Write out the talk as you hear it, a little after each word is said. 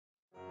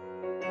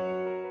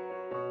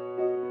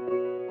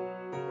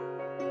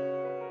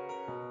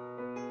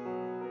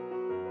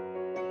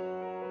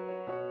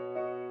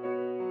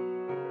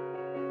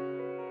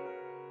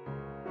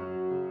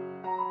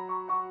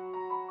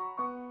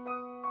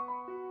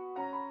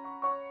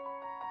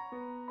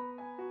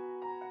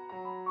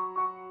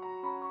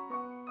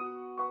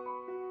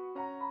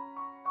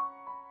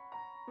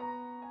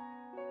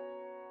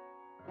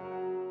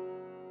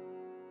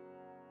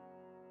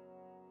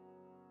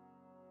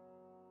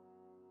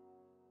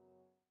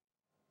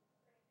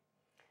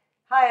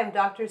Hi, I'm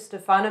Dr.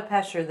 Stefana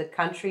Pecher, the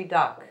Country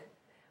Doc.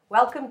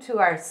 Welcome to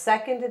our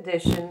second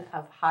edition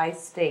of High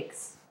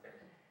Stakes.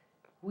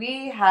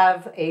 We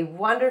have a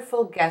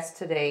wonderful guest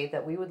today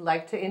that we would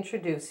like to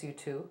introduce you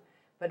to,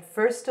 but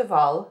first of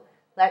all,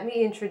 let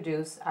me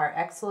introduce our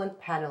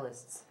excellent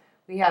panelists.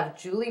 We have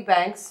Julie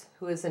Banks,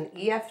 who is an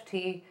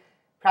EFT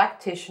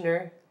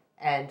practitioner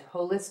and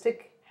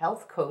holistic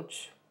health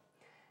coach.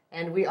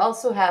 And we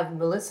also have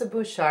Melissa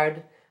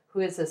Bouchard, who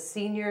is a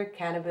senior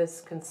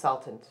cannabis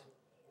consultant.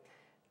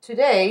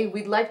 Today,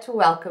 we'd like to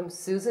welcome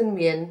Susan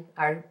Meehan,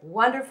 our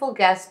wonderful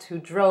guest who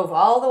drove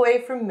all the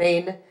way from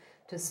Maine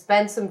to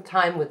spend some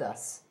time with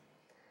us.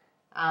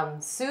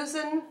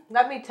 Susan,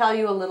 let me tell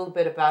you a little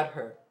bit about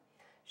her.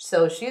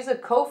 So she's a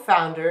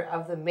co-founder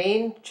of the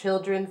Maine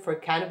Children for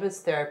Cannabis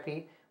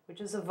Therapy,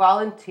 which is a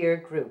volunteer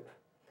group.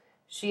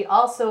 She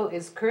also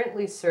is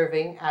currently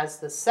serving as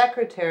the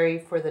secretary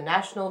for the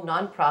national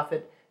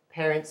nonprofit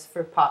Parents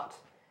for Pot.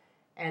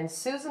 And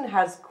Susan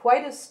has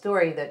quite a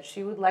story that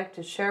she would like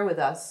to share with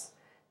us.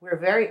 We're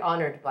very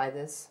honored by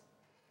this.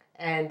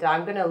 And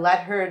I'm going to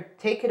let her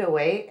take it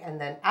away.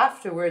 And then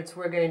afterwards,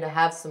 we're going to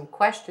have some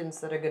questions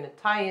that are going to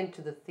tie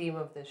into the theme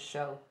of this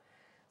show.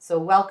 So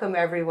welcome,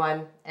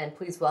 everyone. And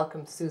please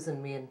welcome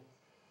Susan Meehan.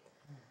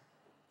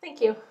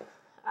 Thank you.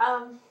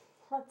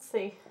 Let's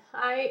see.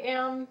 I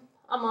am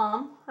a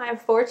mom. I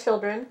have 4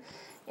 children.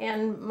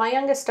 And my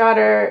youngest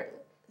daughter,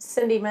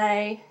 Cindy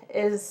Mae,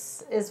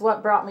 is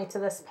what brought me to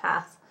this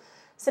path.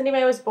 Cindy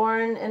Mae was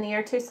born in the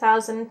year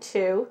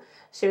 2002.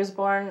 She was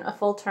born a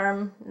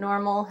full-term,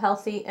 normal,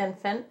 healthy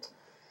infant.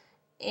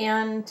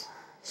 And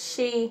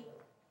she,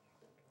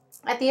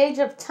 at the age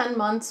of 10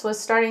 months, was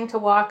starting to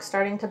walk,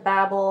 starting to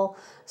babble,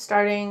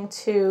 starting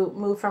to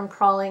move from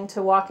crawling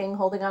to walking,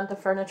 holding on to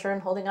furniture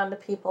and holding on to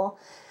people.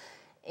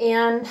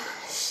 And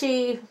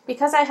she,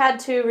 because I had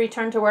to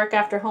return to work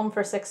after home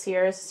for 6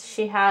 years,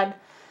 she had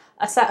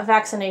a set of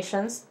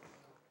vaccinations.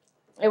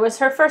 It was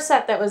her first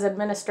set that was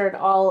administered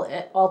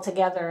all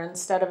together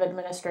instead of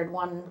administered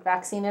one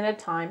vaccine at a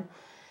time.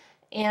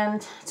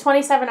 And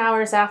 27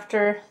 hours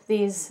after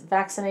these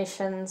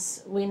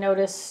vaccinations, we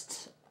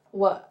noticed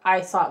what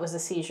I thought was a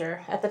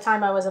seizure. At the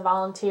time, I was a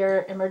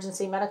volunteer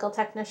emergency medical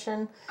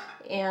technician,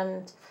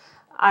 and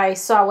I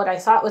saw what I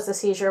thought was a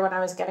seizure when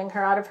I was getting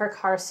her out of her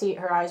car seat.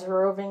 Her eyes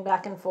were roving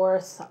back and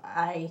forth.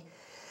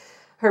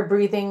 Her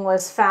breathing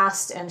was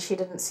fast, and she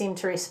didn't seem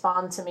to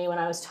respond to me when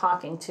I was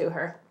talking to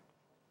her.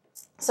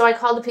 So I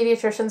called the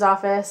pediatrician's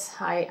office.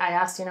 I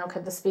asked,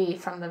 could this be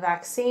from the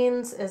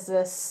vaccines? Is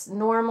this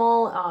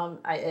normal?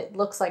 It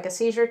looks like a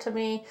seizure to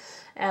me.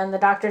 And the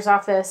doctor's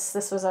office,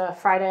 this was a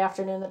Friday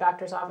afternoon, the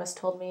doctor's office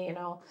told me,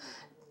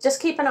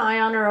 just keep an eye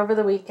on her over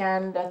the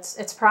weekend.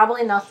 It's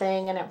probably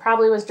nothing, and it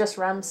probably was just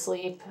REM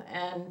sleep,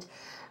 and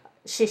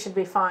she should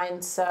be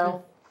fine.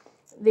 So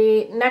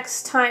the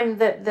next time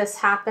that this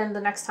happened,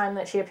 the next time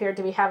that she appeared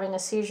to be having a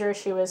seizure,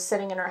 she was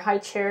sitting in her high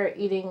chair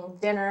eating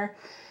dinner,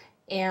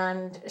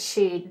 and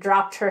she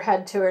dropped her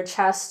head to her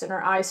chest and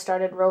her eyes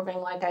started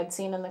roving like I'd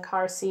seen in the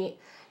car seat,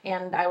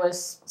 and I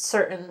was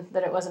certain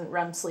that it wasn't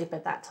REM sleep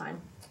at that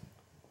time.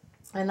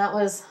 And that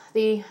was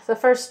the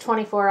first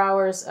 24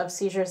 hours of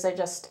seizures. They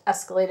just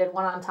escalated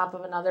one on top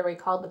of another. We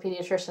called the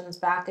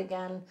pediatricians back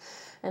again,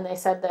 and they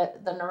said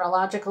that the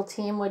neurological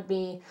team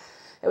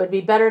it would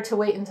be better to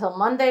wait until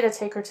Monday to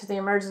take her to the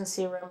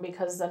emergency room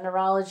because the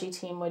neurology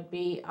team would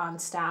be on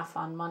staff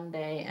on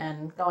Monday,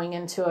 and going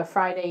into a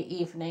Friday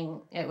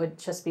evening, it would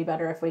just be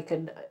better if we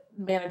could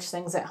manage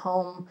things at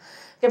home,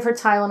 give her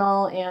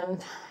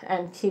Tylenol,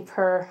 and keep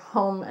her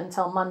home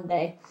until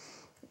Monday.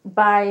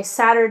 By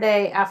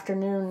Saturday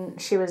afternoon,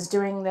 she was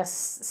doing this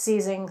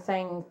seizing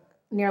thing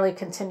nearly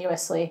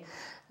continuously,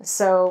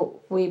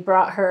 so we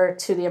brought her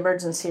to the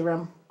emergency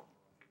room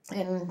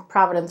in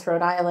Providence,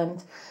 Rhode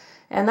Island.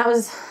 And that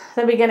was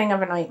the beginning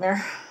of a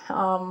nightmare.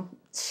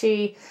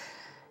 She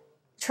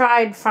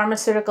tried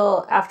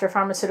pharmaceutical after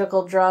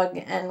pharmaceutical drug,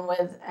 and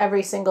with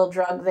every single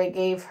drug they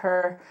gave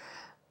her,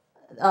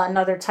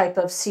 another type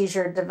of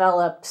seizure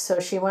developed. So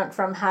she went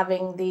from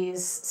having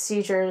these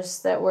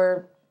seizures that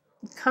were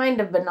kind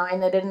of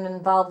benign, that didn't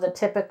involve the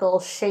typical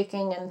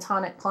shaking and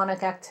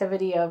tonic-clonic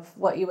activity of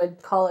what you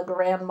would call a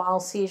grand mal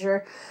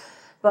seizure.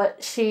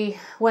 But she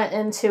went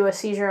into a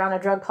seizure on a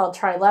drug called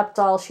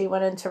trileptal. She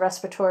went into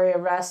respiratory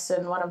arrest,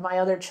 and one of my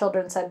other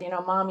children said,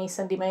 Mommy,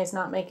 Cindy Mae's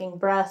not making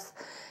breath.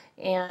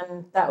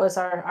 And that was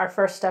our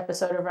first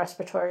episode of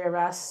respiratory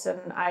arrest.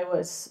 And I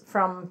was,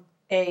 from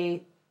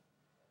a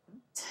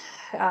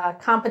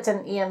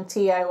competent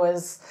EMT, I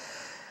was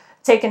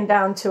taken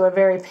down to a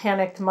very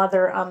panicked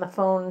mother on the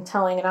phone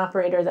telling an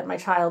operator that my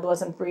child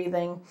wasn't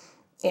breathing,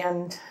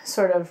 and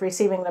sort of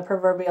receiving the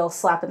proverbial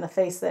slap in the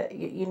face that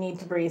you need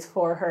to breathe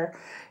for her.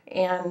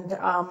 And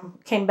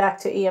came back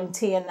to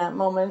EMT in that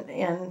moment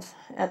and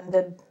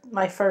did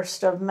my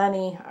first of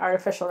many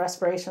artificial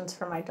respirations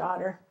for my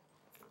daughter.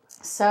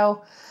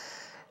 So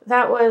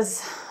that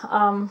was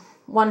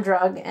one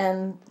drug,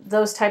 and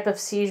those type of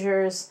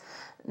seizures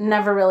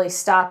never really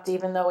stopped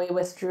even though we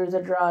withdrew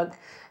the drug.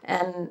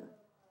 And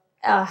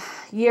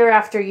year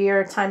after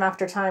year, time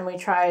after time, we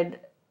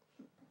tried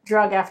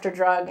drug after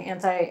drug,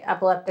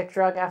 anti-epileptic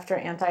drug after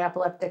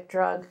anti-epileptic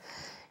drug,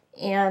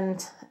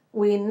 and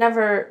we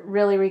never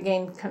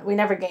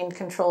gained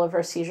control of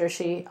her seizures.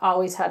 She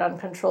always had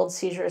uncontrolled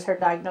seizures. Her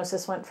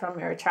diagnosis went from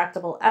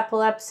irretractable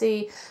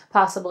epilepsy,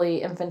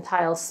 possibly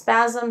infantile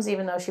spasms,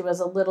 even though she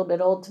was a little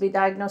bit old to be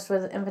diagnosed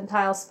with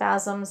infantile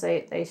spasms.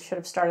 They should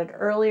have started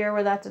earlier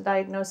with that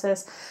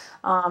diagnosis.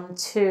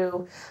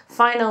 To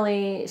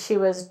finally, she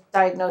was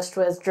diagnosed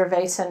with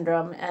Dravet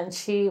syndrome, and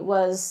she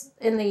was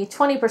in the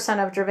 20%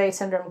 of Dravet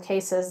syndrome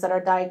cases that are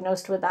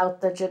diagnosed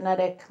without the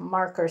genetic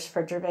markers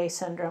for Dravet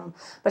syndrome.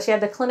 But she had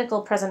the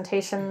clinical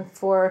presentation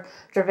for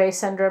Dravet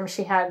syndrome.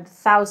 She had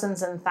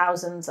thousands and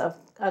thousands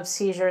of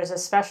seizures,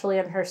 especially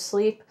in her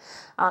sleep.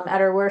 At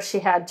her worst,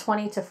 she had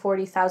 20 to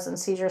 40,000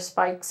 seizure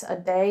spikes a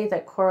day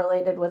that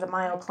correlated with a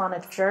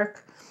myoclonic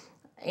jerk.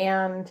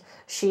 And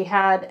she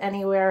had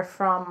anywhere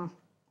from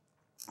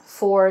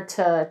 4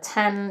 to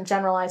 10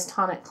 generalized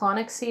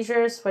tonic-clonic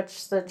seizures,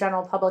 which the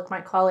general public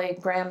might call a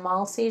grand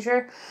mal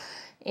seizure.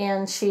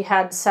 And she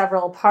had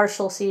several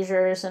partial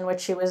seizures in which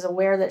she was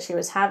aware that she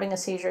was having a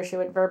seizure. She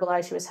would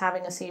verbalize she was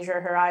having a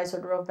seizure. Her eyes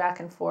would rove back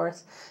and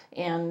forth,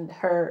 and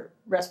her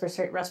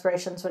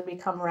respirations would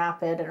become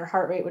rapid, and her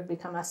heart rate would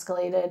become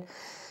escalated.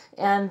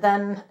 And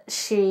then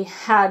she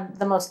had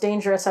the most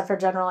dangerous of her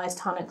generalized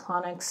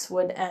tonic-clonics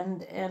would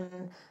end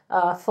in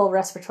full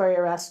respiratory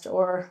arrest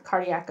or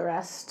cardiac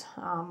arrest.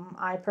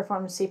 I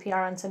performed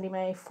CPR on Cindy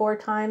Mae 4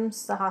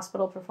 times. The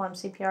hospital performed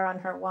CPR on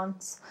her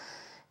once.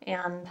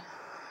 And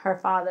her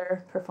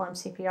father performed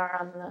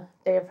CPR on the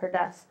day of her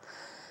death.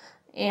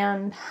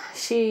 And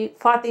she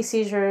fought these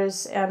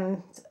seizures,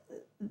 and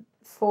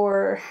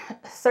for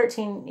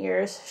 13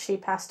 years, she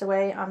passed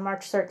away on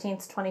March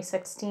 13th,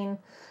 2016,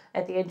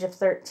 at the age of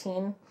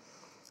 13.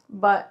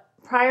 But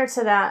prior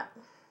to that,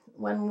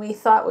 when we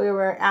thought we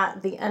were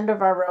at the end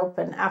of our rope,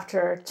 and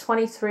after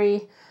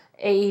 23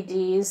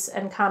 AEDs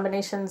and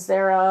combinations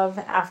thereof,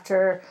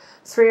 after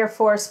 3 or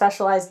 4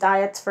 specialized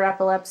diets for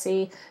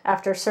epilepsy,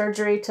 after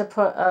surgery to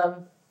put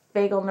a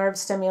vagal nerve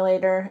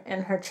stimulator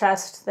in her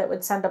chest that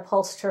would send a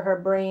pulse to her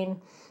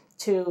brain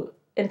to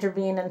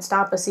intervene and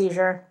stop a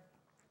seizure,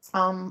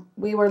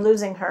 we were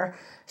losing her.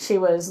 She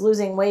was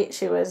losing weight.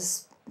 She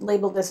was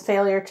labeled as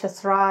failure to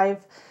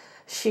thrive.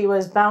 She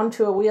was bound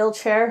to a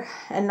wheelchair,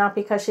 and not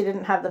because she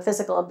didn't have the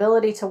physical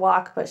ability to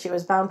walk, but she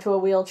was bound to a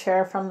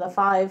wheelchair from the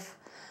 5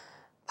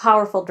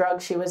 powerful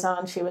drugs she was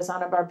on. She was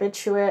on a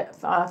barbiturate,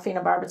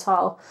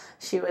 phenobarbital.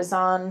 She was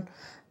on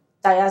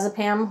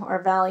diazepam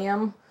or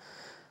Valium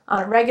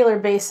on a regular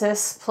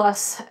basis,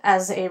 plus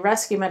as a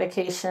rescue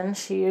medication,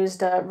 she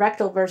used a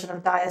rectal version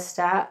of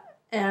Diastat.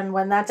 And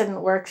when that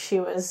didn't work, she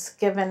was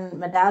given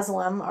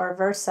midazolam or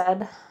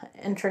Versed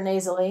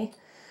intranasally.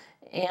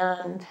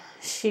 And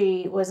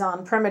she was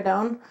on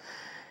primidone,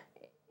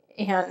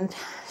 and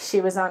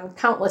she was on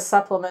countless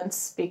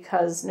supplements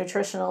because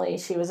nutritionally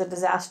she was a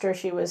disaster.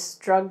 She was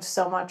drugged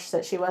so much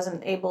that she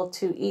wasn't able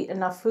to eat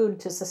enough food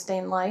to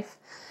sustain life.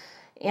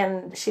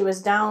 And she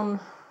was down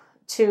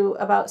to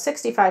about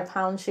 65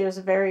 pounds. She was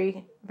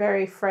very,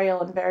 very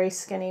frail and very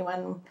skinny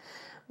when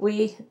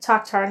we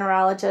talked to our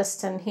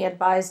neurologist, and he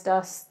advised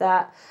us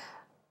that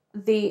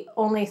the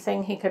only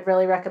thing he could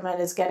really recommend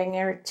is getting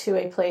her to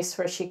a place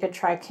where she could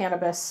try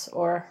cannabis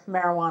or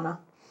marijuana.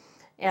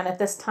 And at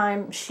this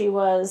time, it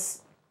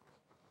was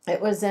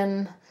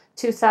in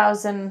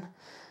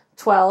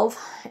 2012,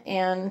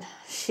 and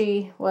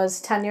she was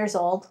 10 years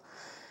old.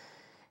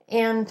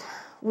 And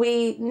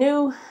we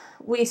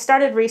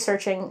started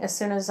researching as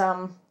soon as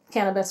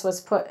cannabis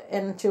was put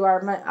into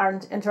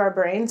our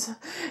brains.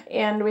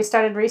 And we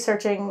started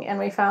researching, and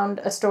we found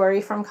a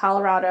story from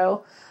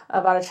Colorado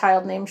about a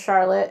child named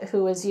Charlotte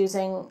who was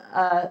using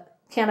a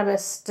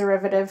cannabis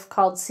derivative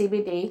called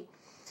CBD.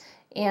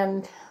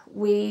 And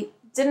we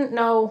didn't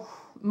know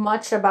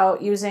much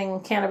about using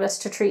cannabis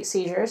to treat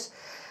seizures,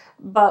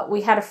 but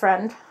we had a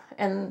friend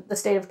in the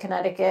state of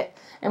Connecticut,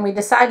 and we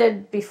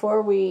decided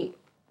before we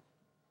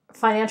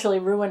financially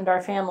ruined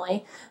our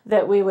family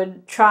that we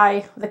would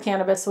try the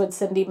cannabis with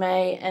Cindy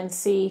Mae and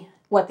see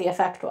what the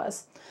effect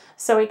was.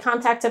 So we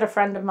contacted a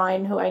friend of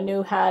mine who I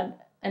knew had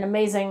an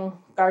amazing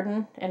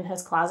garden in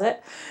his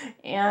closet,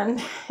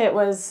 and it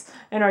was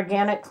an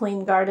organic,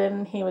 clean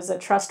garden. He was a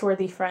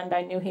trustworthy friend.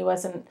 I knew he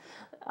wasn't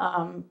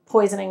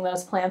poisoning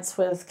those plants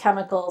with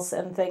chemicals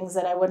and things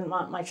that I wouldn't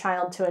want my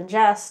child to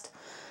ingest.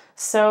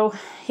 So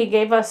he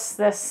gave us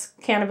this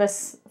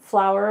cannabis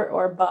flower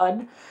or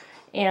bud,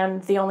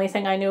 and the only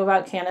thing I knew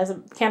about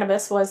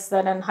cannabis was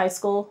that in high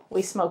school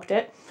we smoked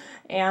it,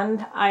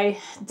 and I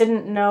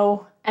didn't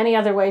know any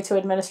other way to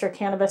administer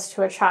cannabis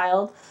to a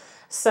child.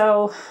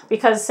 So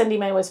because Cindy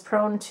Mae was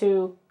prone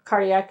to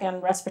cardiac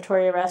and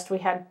respiratory arrest, we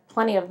had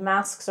plenty of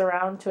masks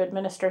around to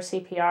administer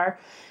CPR,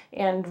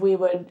 and we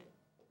would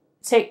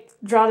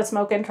draw the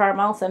smoke into our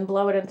mouth and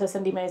blow it into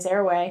Cindy Mae's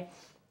airway.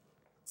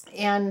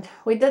 And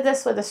we did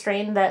this with a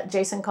strain that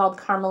Jason called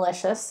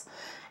Carmelicious,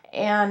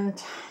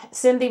 and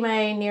Cindy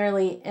Mae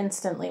nearly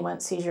instantly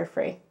went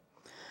seizure-free.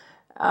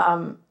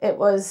 It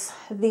was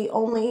the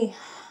only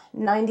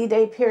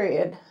 90-day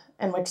period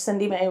in which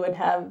Cindy May would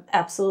have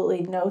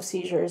absolutely no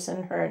seizures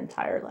in her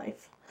entire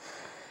life.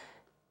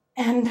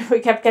 And we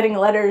kept getting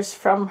letters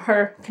from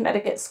her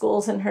Connecticut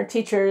schools and her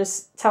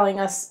teachers telling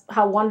us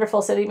how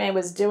wonderful Cindy May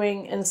was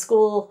doing in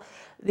school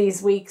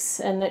these weeks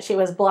and that she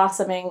was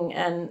blossoming,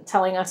 and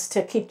telling us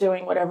to keep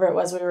doing whatever it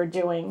was we were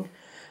doing.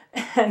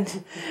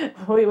 And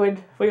we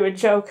would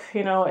joke,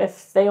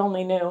 if they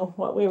only knew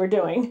what we were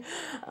doing.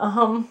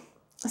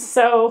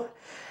 So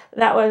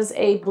that was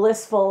a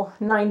blissful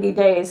 90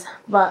 days.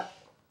 But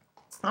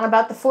on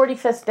about the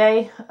 45th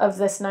day of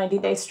this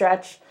 90-day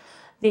stretch,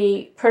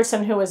 the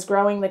person who was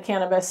growing the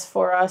cannabis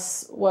for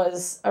us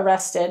was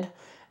arrested,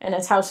 and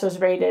his house was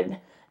raided,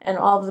 and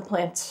all of the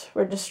plants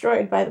were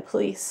destroyed by the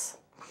police.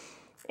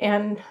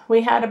 And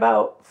we had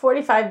about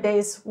 45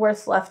 days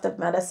worth left of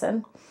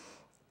medicine.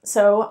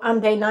 So on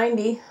day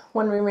 90,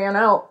 when we ran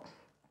out,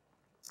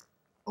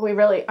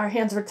 our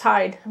hands were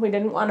tied. We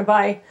didn't want to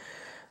buy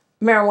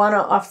marijuana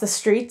off the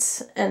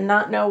streets and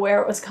not know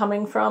where it was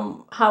coming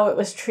from, how it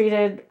was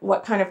treated,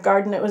 what kind of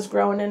garden it was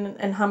grown in,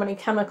 and how many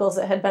chemicals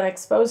it had been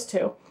exposed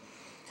to.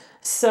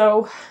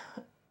 So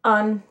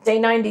on day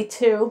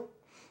 92,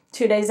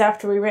 2 days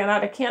after we ran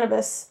out of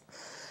cannabis,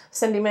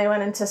 Cindy May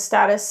went into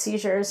status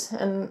seizures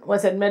and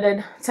was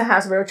admitted to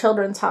Hasbro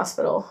Children's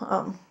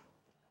Hospital.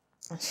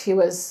 She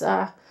was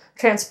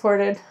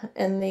transported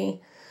in the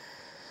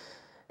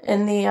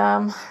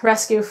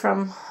rescue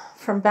from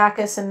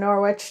Bacchus in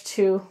Norwich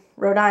to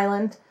Rhode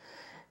Island.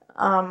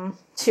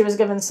 She was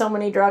given so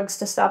many drugs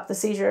to stop the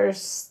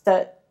seizures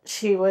that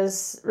she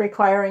was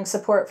requiring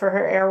support for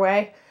her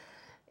airway.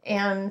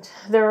 And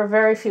there were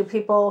very few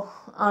people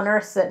on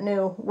earth that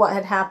knew what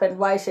had happened,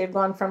 why she had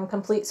gone from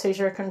complete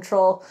seizure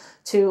control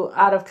to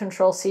out of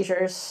control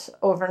seizures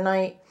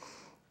overnight.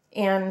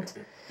 And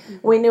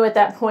we knew at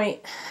that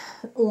point,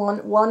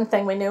 one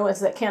thing we knew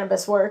was that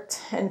cannabis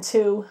worked, and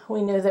two,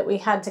 we knew that we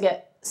had to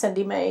get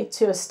Cindy May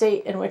to a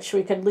state in which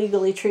we could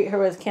legally treat her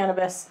with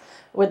cannabis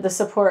with the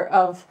support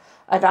of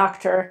a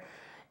doctor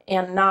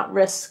and not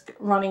risk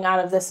running out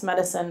of this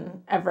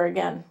medicine ever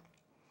again.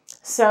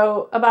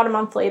 So about a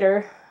month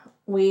later,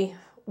 we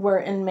were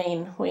in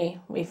Maine.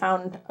 We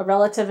found a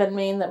relative in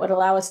Maine that would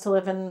allow us to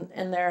live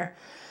in their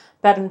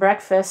bed and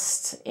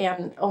breakfast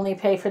and only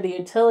pay for the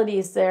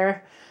utilities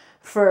there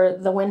for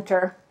the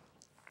winter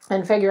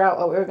and figure out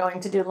what we were going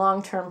to do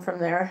long term from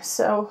there.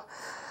 So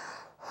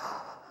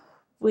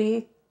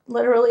we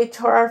literally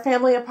tore our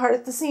family apart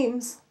at the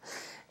seams.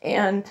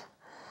 And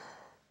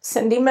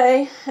Cindy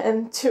May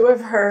and two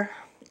of her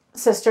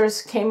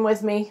sisters came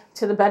with me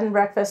to the bed and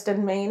breakfast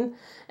in Maine,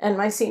 and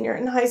my senior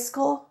in high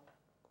school,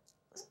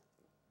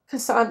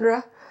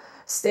 Cassandra,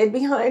 stayed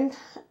behind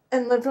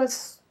and lived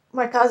with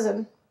my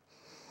cousin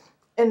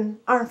in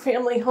our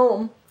family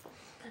home.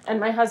 And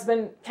my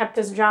husband kept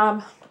his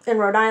job in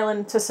Rhode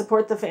Island to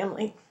support the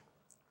family.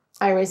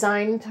 I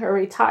resigned or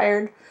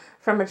retired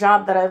from a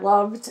job that I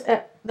loved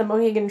at the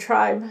Mohegan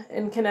tribe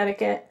in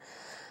Connecticut.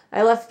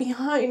 I left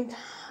behind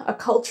a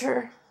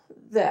culture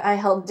that I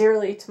held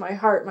dearly to my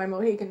heart, my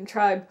Mohegan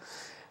tribe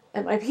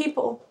and my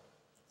people.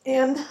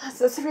 And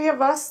the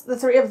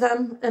three of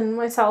them and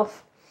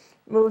myself,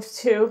 moved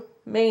to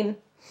Maine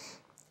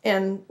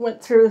and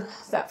went through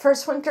that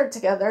first winter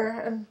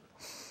together.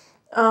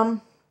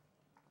 And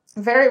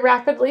very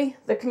rapidly,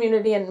 the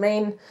community in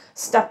Maine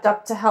stepped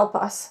up to help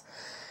us.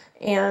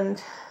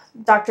 And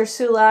Dr.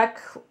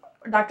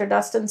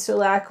 Dustin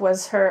Sulak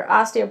was her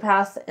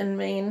osteopath in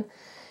Maine,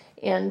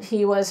 and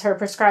he was her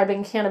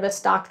prescribing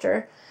cannabis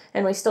doctor.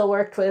 And we still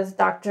worked with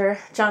Dr.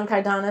 John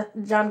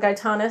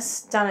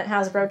Gaetanis down at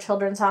Hasbro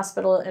Children's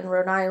Hospital in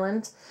Rhode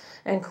Island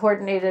and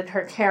coordinated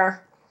her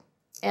care.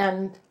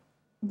 And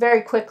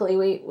very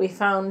quickly we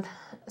found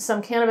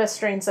some cannabis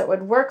strains that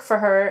would work for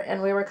her,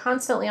 and we were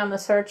constantly on the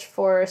search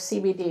for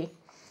CBD.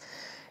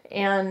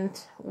 And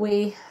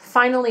we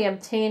finally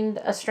obtained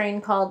a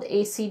strain called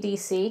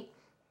ACDC.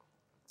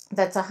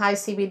 That's a high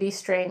CBD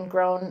strain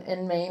grown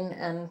in Maine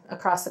and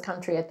across the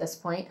country at this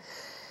point.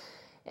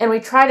 And we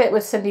tried it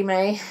with Cindy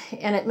May,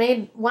 and it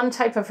made one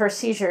type of her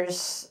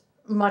seizures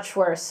much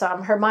worse.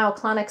 Her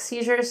myoclonic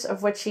seizures,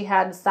 of which she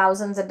had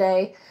thousands a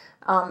day,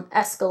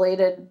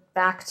 escalated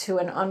back to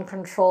an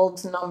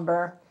uncontrolled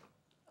number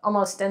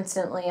almost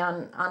instantly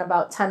on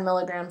about 10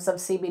 milligrams of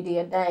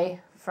CBD a day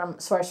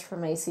sourced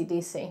from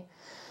ACDC.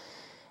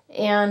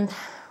 And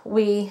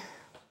we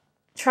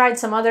tried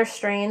some other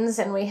strains,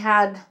 and we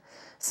had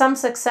some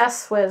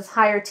success with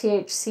higher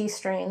THC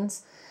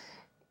strains.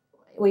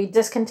 We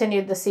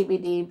discontinued the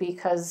CBD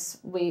because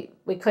we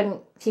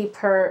couldn't keep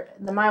her.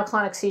 The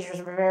myoclonic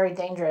seizures were very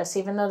dangerous.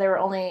 Even though they were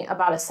only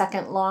about a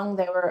second long,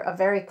 they were a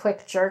very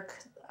quick jerk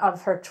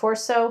of her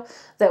torso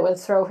that would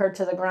throw her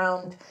to the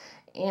ground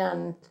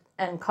and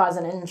cause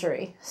an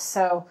injury.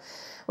 So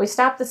we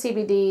stopped the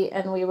CBD,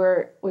 and we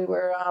were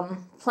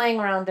playing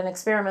around and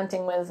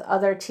experimenting with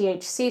other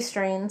THC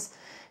strains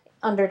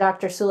under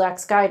Dr.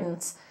 Sulak's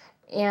guidance.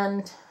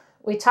 And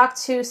we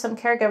talked to some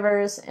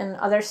caregivers in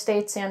other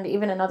states and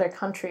even in other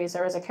countries.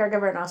 There was a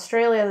caregiver in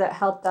Australia that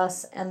helped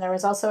us, and there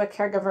was also a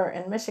caregiver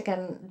in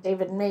Michigan,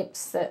 David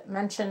Mapes, that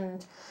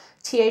mentioned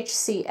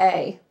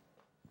THCA,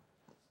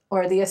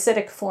 or the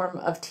acidic form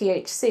of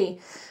THC,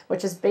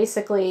 which is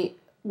basically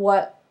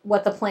what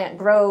the plant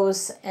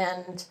grows,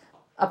 and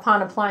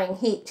upon applying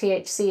heat,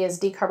 THC is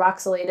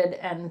decarboxylated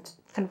and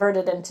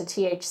converted into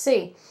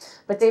THC.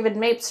 But David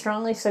Mapes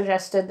strongly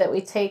suggested that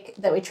we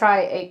try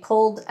a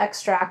cold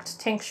extract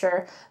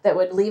tincture that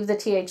would leave the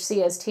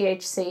THC as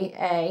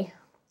THCA,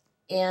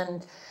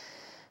 and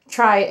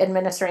try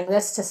administering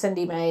this to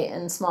Cindy May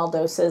in small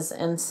doses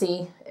and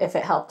see if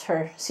it helped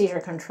her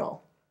seizure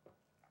control.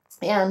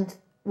 And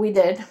we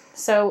did.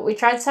 So we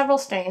tried several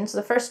strains.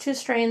 The first 2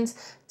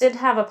 strains did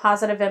have a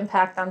positive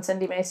impact on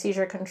Cindy May's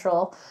seizure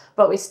control,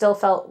 but we still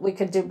felt we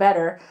could do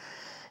better.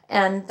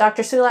 And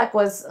Dr. Sulak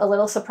was a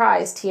little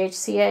surprised.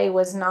 THCA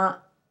was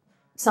not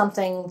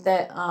something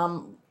that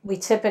we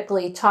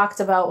typically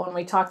talked about when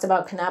we talked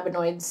about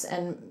cannabinoids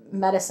and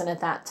medicine at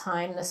that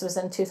time. This was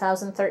in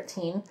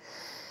 2013.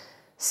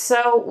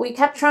 So we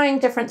kept trying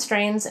different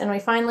strains, and we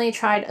finally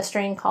tried a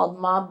strain called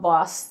Mob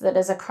Boss that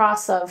is a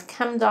cross of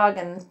Chemdog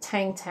and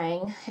Tang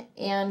Tang.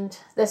 And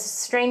this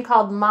strain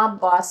called Mob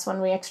Boss,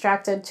 when we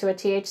extracted to a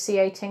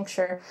THCA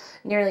tincture,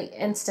 nearly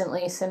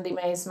instantly Cindy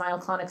May's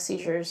myoclonic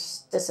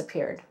seizures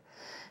disappeared.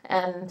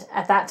 And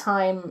at that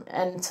time,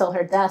 until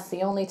her death,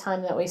 the only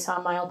time that we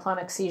saw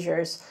myoclonic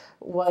seizures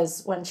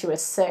was when she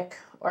was sick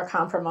or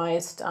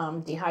compromised,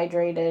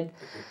 dehydrated.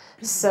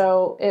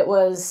 So it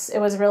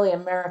was really a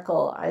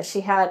miracle.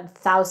 She had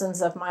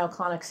thousands of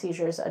myoclonic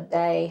seizures a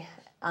day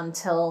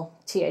until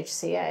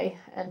THCA,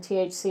 and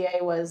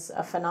THCA was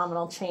a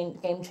phenomenal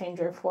game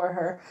changer for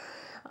her.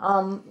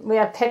 We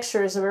have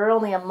pictures. We were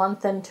only a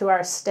month into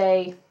our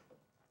stay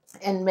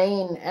in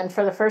Maine, and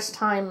for the first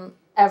time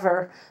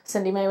ever,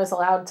 Cindy May was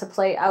allowed to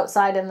play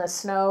outside in the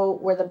snow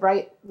where the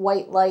bright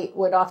white light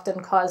would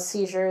often cause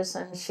seizures,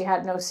 and she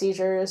had no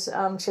seizures.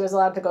 She was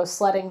allowed to go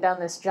sledding down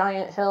this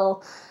giant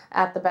hill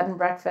at the bed and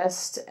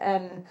breakfast,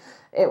 and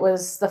it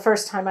was the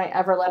first time I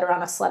ever let her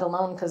on a sled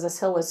alone, because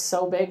this hill was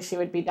so big she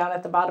would be down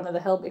at the bottom of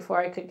the hill before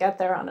I could get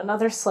there on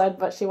another sled,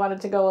 but she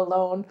wanted to go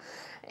alone.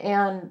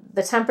 And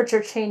the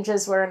temperature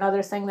changes were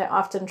another thing that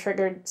often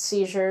triggered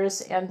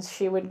seizures, and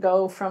she would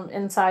go from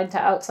inside to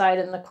outside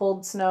in the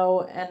cold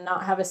snow and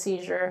not have a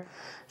seizure.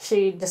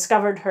 She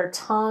discovered her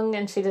tongue,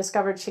 and she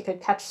discovered she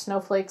could catch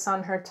snowflakes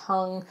on her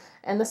tongue,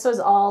 and this was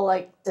all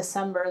like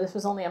December. This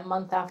was only a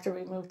month after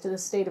we moved to the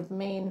state of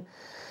Maine.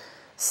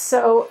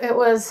 So it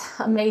was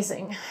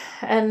amazing.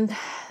 And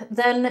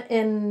then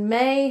in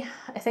May,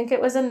 I think it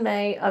was in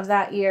May of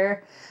that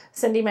year,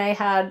 Cindy May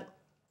had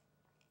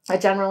a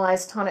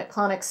generalized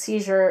tonic-clonic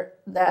seizure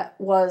that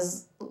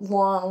was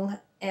long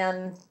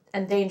and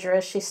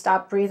dangerous. She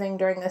stopped breathing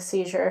during the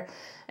seizure,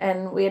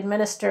 and we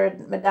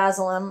administered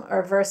midazolam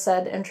or Versed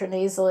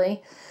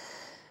intranasally.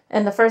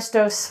 And the first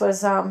dose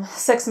was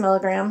 6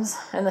 milligrams,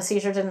 and the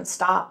seizure didn't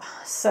stop.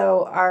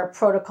 So our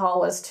protocol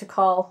was to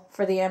call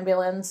for the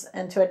ambulance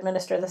and to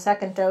administer the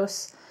second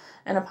dose.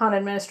 And upon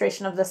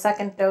administration of the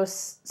second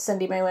dose,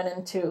 Cindy May went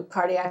into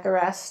cardiac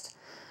arrest.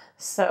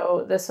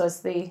 So this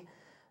was the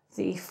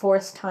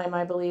 4th time,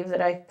 I believe,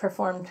 that I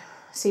performed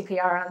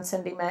CPR on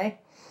Cindy May.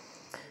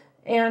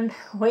 And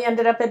we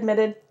ended up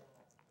admitted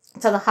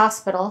to the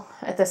hospital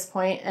at this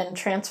point and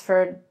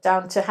transferred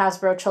down to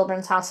Hasbro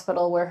Children's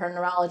Hospital, where her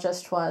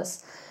neurologist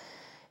was.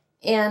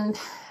 And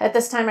at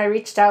this time, I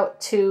reached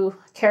out to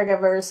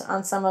caregivers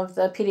on some of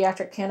the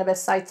pediatric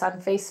cannabis sites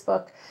on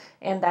Facebook,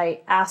 and I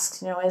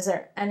asked, is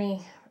there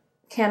any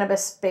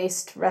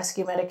cannabis-based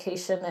rescue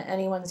medication that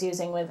anyone's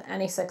using with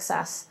any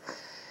success?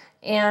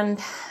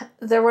 And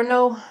there were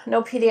no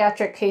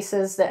pediatric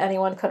cases that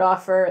anyone could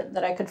offer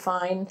that I could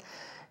find.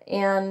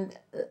 And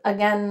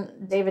again,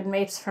 David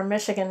Mapes from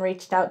Michigan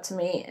reached out to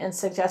me and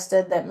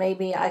suggested that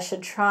maybe I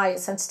should try,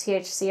 since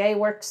THCA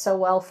worked so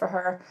well for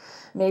her,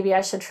 maybe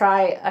I should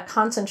try a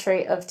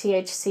concentrate of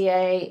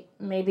THCA,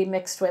 maybe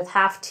mixed with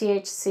half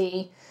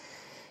THC,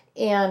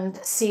 and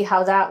see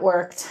how that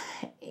worked.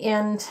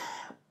 And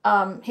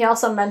he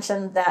also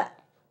mentioned that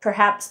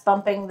perhaps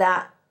bumping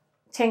that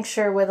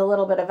tincture with a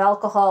little bit of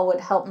alcohol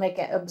would help make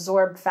it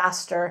absorb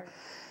faster.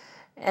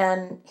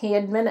 And he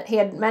had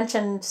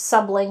mentioned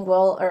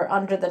sublingual or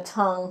under the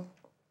tongue,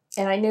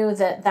 and I knew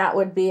that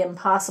would be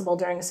impossible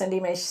during Cindy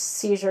May's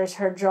seizures.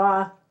 Her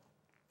jaw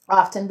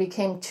often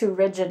became too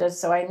rigid,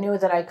 so I knew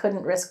that I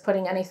couldn't risk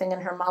putting anything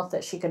in her mouth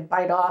that she could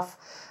bite off,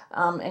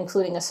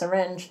 including a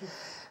syringe.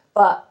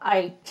 But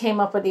I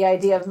came up with the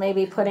idea of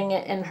maybe putting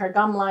it in her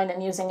gum line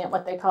and using it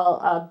what they call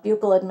a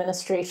buccal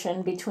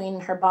administration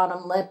between her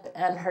bottom lip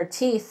and her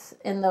teeth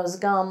in those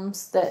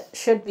gums that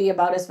should be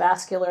about as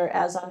vascular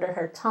as under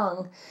her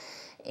tongue.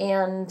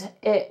 And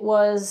it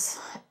was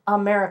a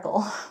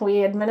miracle.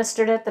 We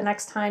administered it the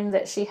next time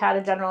that she had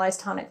a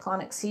generalized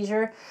tonic-clonic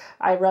seizure.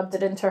 I rubbed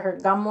it into her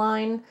gum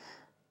line.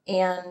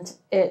 and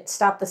it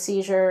stopped the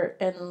seizure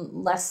in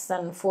less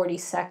than 40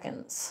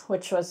 seconds,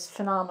 which was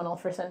phenomenal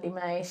for Cindy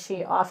May.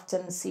 She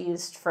often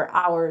seized for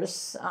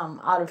hours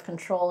out of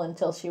control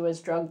until she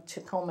was drugged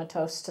to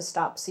comatose to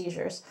stop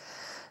seizures.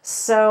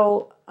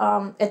 So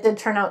it did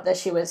turn out that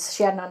she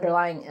had an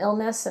underlying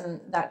illness, and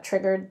that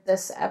triggered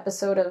this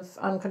episode of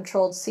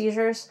uncontrolled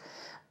seizures.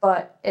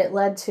 But it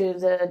led to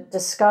the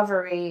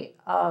discovery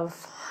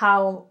of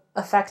how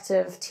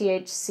effective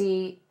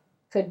THC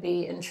could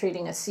be in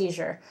treating a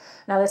seizure.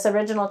 Now, this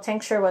original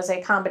tincture was a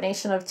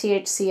combination of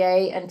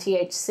THCA and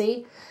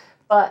THC,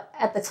 but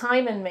at the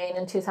time in Maine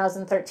in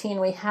 2013,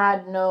 we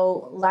had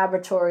no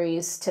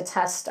laboratories to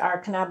test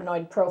our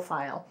cannabinoid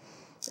profile.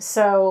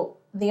 So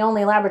the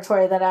only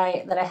laboratory that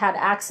I had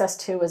access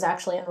to was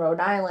actually in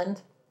Rhode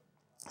Island.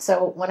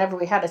 So whenever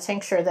we had a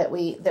tincture that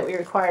we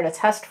required a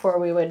test for,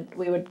 we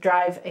would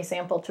drive a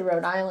sample to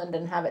Rhode Island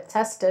and have it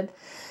tested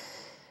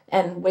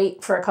and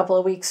wait for a couple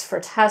of weeks for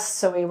tests.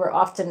 So we were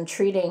often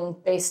treating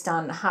based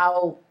on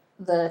how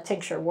the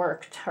tincture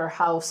worked, or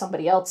how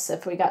somebody else,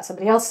 if we got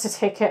somebody else to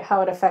take it,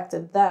 how it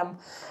affected them.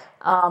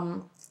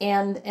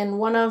 And in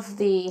one of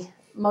the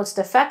most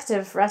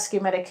effective rescue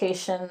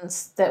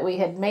medications that we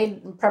had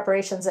made,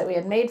 preparations that we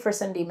had made for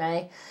Cindy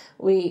May,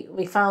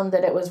 we found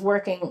that it was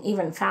working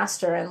even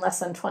faster. In less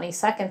than 20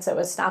 seconds, it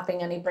was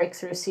stopping any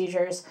breakthrough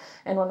seizures.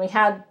 And when we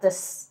had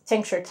this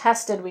tincture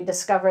tested, we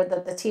discovered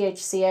that the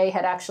THCA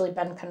had actually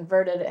been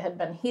converted. It had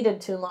been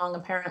heated too long,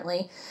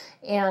 apparently,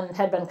 and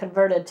had been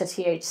converted to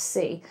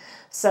THC.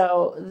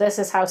 So this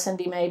is how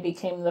Cindy May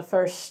became the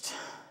first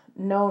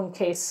known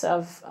case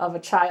of a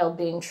child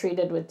being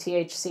treated with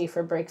THC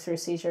for breakthrough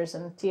seizures,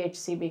 and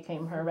THC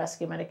became her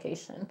rescue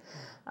medication.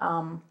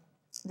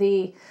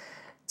 The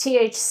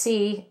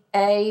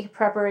THCA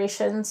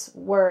preparations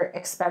were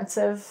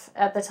expensive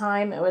at the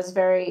time. It was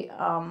very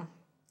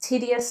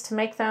tedious to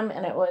make them,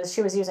 and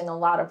she was using a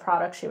lot of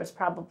product. She was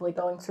probably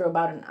going through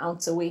about an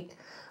ounce a week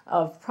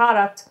of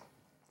product.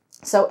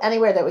 So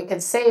anywhere that we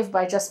could save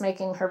by just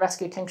making her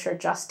rescue tincture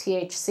just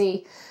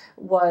THC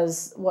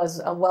was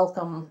a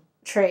welcome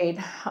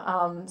trade.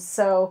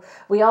 So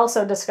we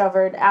also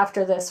discovered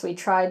after this, we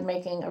tried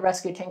making a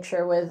rescue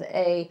tincture with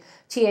a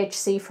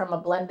THC from a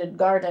blended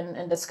garden,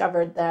 and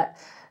discovered that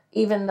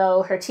even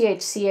though her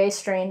THCA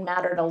strain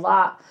mattered a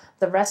lot,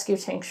 the rescue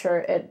tincture,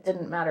 it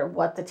didn't matter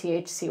what the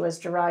THC was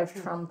derived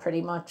from,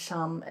 pretty much.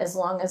 As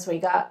long as we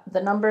got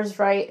the numbers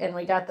right and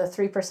we got the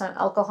 3%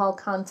 alcohol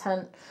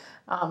content,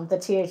 the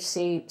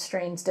THC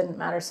strains didn't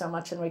matter so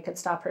much, and we could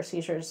stop her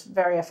seizures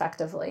very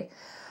effectively.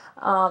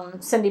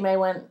 Cindy May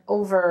went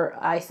over,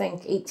 I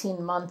think,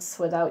 18 months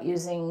without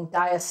using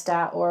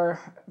Diastat or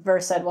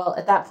Versed. Well,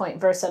 at that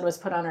point, Versed was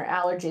put on her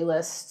allergy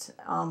list,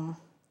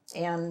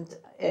 and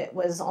it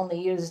was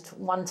only used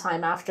one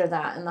time after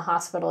that in the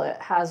hospital at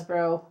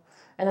Hasbro.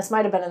 And this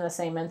might have been in the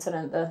same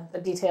incident.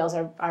 The details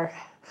are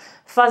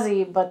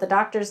fuzzy, but the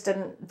doctors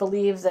didn't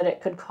believe that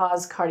it could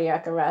cause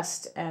cardiac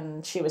arrest,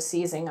 and she was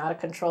seizing out of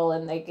control,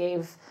 and they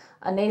gave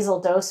a nasal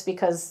dose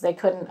because they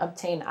couldn't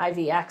obtain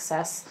IV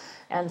access.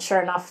 And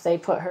sure enough, they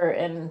put her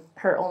in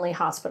her only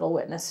hospital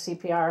witness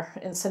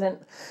CPR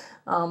incident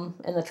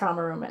in the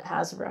trauma room at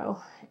Hasbro.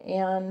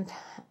 And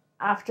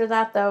after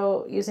that,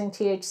 though, using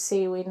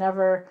THC, we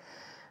never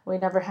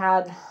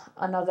had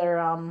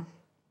another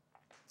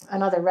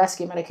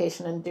rescue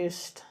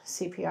medication-induced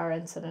CPR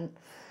incident,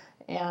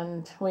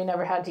 and we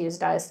never had to use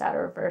Diastat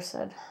or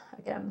Versed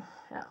again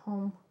at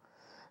home.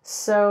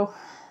 So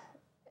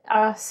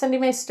Cindy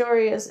May's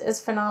story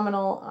is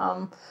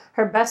phenomenal.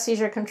 Her best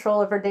seizure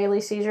control of her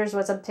daily seizures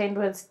was obtained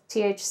with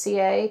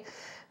THCA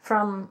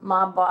from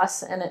Mob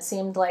Boss, and it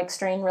seemed like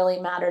strain really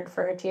mattered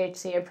for her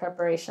THCA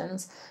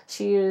preparations.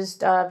 She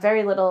used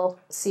very little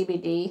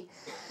CBD.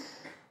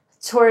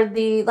 Toward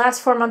the last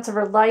 4 months of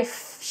her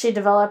life, she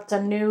developed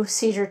a new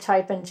seizure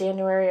type in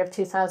January of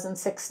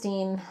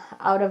 2016,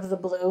 out of the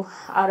blue,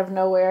 out of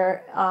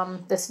nowhere.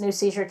 This new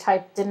seizure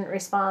type didn't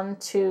respond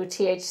to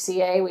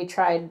THCA. We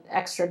tried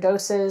extra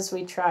doses,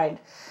 we tried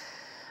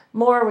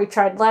more, we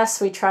tried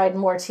less, we tried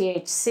more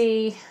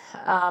THC.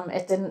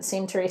 It didn't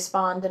seem to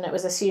respond, and it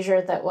was a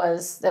seizure that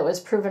was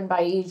proven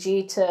by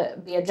EEG to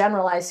be a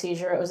generalized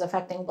seizure. It was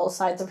affecting both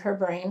sides of her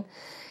brain.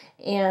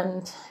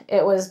 And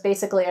it was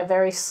basically a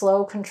very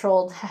slow,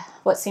 controlled,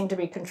 what seemed to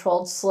be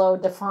controlled, slow,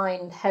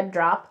 defined head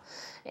drop.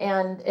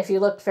 And if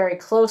you looked very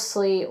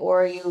closely,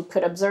 or you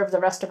could observe the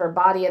rest of her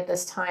body at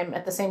this time,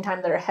 at the same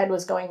time that her head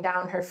was going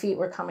down, her feet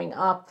were coming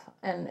up,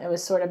 and it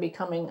was sort of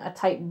becoming a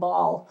tight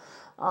ball,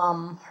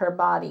 her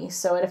body.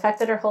 So it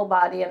affected her whole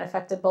body and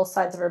affected both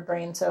sides of her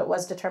brain. So it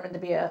was determined to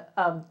be a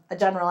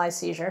generalized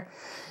seizure,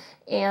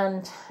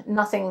 and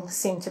nothing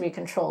seemed to be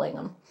controlling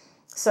them.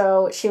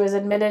 So she was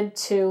admitted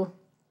to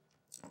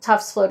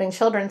Tufts Floating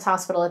Children's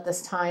Hospital at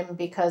this time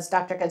because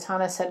Dr.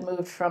 Gatanis had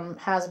moved from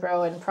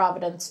Hasbro in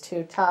Providence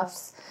to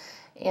Tufts,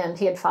 and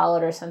he had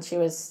followed her since she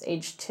was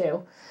age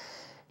 2.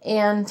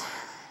 And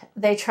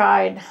they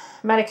tried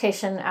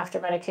medication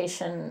after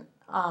medication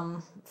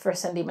for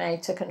Cindy Mae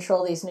to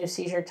control these new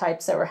seizure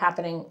types that were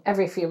happening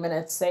every few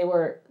minutes. They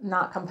were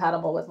not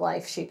compatible with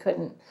life. She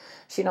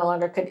no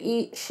longer could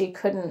eat. She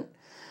couldn't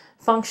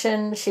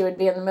function. She would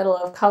be in the middle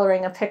of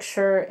coloring a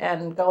picture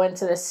and go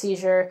into this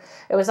seizure.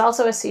 It was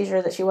also a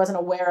seizure that she wasn't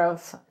aware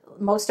of.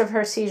 Most of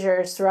her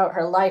seizures throughout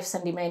her life,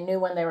 Cindy Mae knew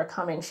when they were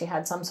coming. She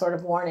had some sort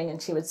of warning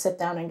and she would sit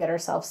down and get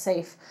herself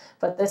safe.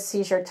 But this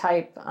seizure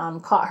type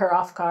caught her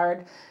off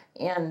guard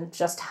and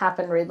just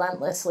happened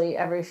relentlessly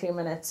every few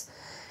minutes.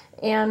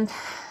 And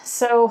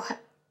so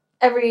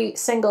every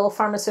single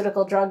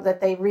pharmaceutical drug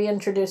that they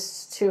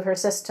reintroduced to her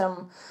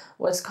system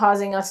was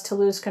causing us to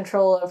lose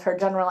control of her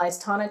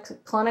generalized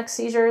tonic-clonic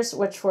seizures,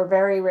 which were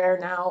very rare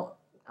now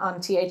on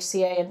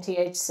THCA and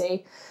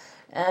THC.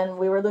 And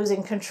we were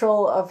losing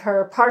control of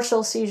her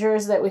partial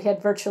seizures that we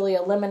had virtually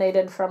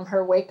eliminated from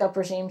her wake-up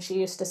regime. She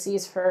used to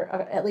seize for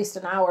at least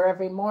an hour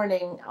every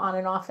morning, on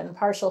and off in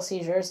partial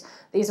seizures.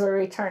 These were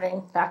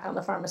returning back on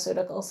the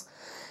pharmaceuticals.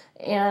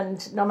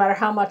 And no matter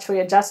how much we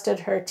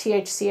adjusted her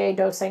THCA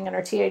dosing and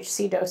her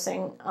THC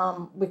dosing,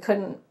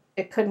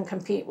 it couldn't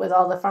compete with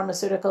all the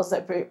pharmaceuticals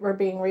that were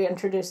being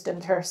reintroduced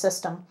into her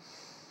system.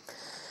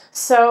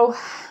 So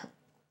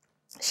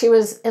she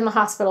was in the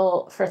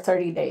hospital for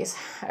 30 days.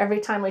 Every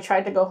time we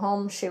tried to go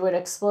home, she would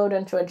explode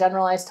into a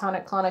generalized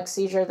tonic-clonic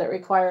seizure that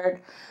required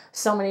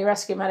so many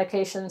rescue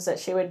medications that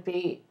she would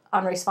be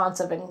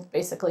unresponsive and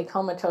basically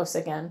comatose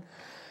again.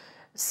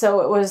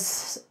 So it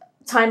was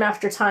time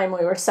after time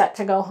we were set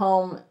to go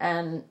home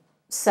and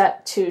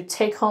set to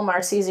take home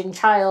our seizing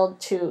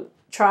child to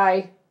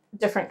try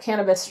different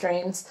cannabis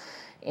strains,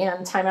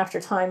 and time after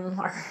time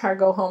our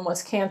go home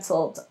was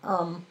canceled.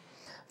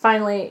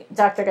 Finally,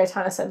 Dr.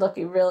 Gaetana said, look,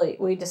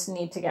 we just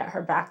need to get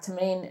her back to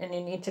Maine, and you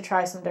need to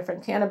try some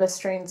different cannabis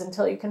strains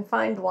until you can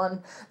find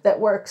one that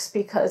works,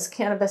 because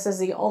cannabis is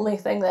the only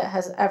thing that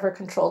has ever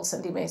controlled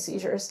Cindy Mae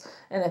seizures,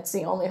 and it's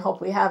the only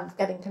hope we have of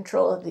getting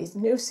control of these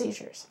new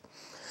seizures.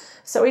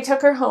 So we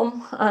took her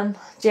home on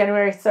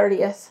January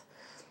 30th,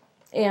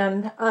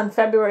 and on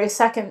February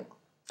 2nd,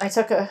 I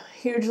took a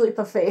huge leap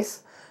of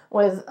faith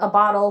with a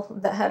bottle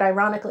that had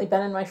ironically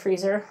been in my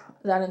freezer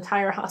that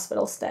entire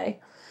hospital stay.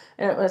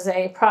 And it was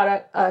a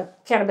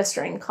cannabis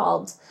strain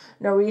called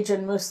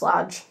Norwegian Moose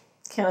Lodge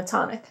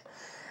Cannatonic.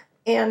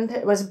 And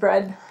it was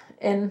bred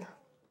in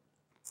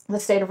the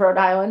state of Rhode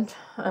Island.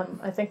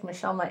 I think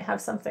Melissa might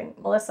have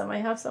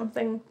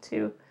something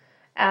to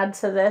add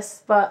to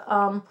this. But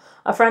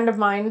a friend of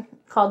mine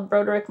called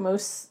Broderick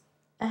Moose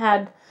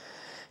had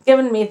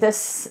given me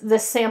this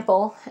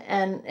sample,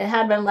 and it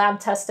had been lab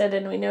tested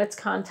and we knew its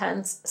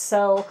contents.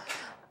 So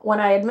when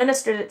I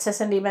administered it to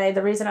Cindy Mae,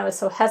 the reason I was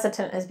so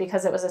hesitant is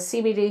because it was a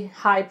CBD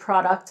high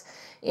product,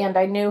 and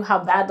I knew how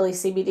badly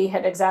CBD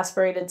had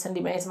exacerbated Cindy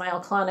Mae's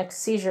myoclonic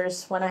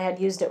seizures when I had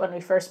used it when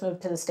we first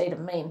moved to the state of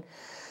Maine.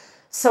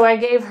 So I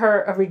gave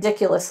her a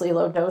ridiculously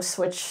low dose,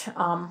 which,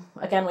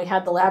 again, we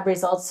had the lab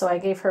results, so I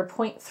gave her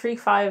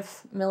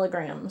 0.35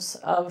 milligrams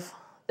of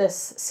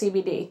this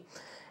CBD.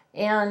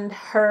 And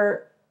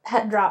her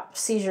head drop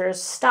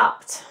seizures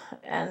stopped,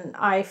 and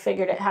I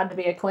figured it had to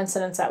be a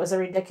coincidence. That was a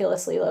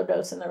ridiculously low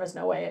dose, and there was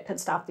no way it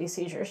could stop these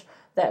seizures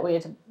that we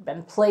had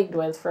been plagued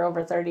with for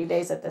over 30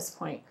 days at this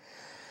point.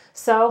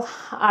 So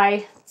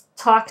I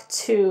talked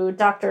to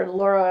Dr.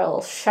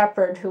 Laurel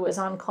Shepard, who was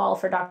on call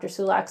for Dr.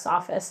 Sulak's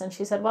office, and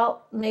she said,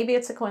 well, maybe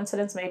it's a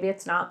coincidence, maybe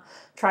it's not.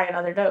 Try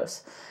another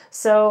dose.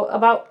 So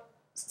about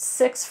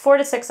 4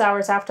 to 6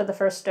 hours after the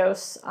first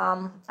dose,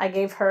 I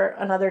gave her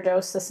another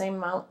dose, the same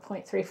amount,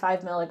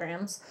 0.35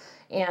 milligrams,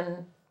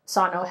 and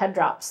saw no head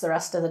drops the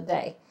rest of the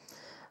day.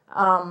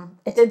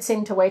 It did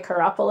seem to wake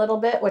her up a little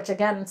bit, which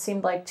again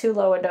seemed like too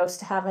low a dose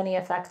to have any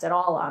effect at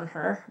all on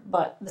her,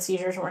 but the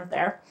seizures weren't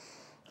there.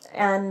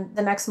 And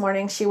the next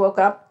morning she woke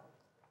up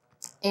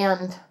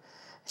and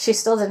she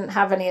still didn't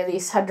have any of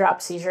these head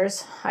drop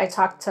seizures. I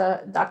talked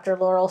to Dr.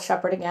 Laurel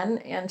Shepard again,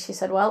 and she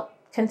said, well,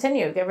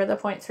 continue, give her the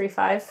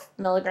 0.35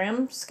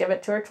 milligrams, give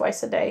it to her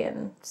twice a day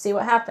and see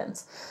what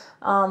happens.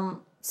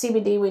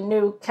 CBD, we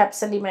knew, kept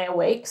Cindy Mae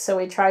awake, so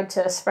we tried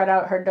to spread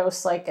out her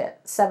dose like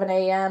at 7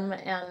 a.m.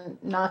 and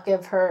not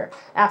give her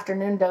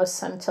afternoon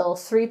dose until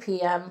 3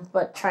 p.m.,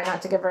 but try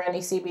not to give her any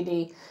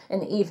CBD in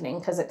the evening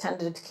because it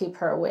tended to keep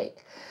her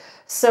awake.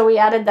 So we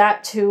added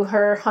that to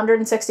her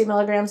 160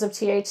 milligrams of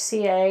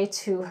THCA,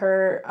 to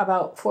her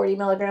about 40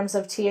 milligrams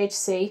of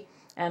THC,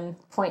 and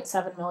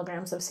 0.7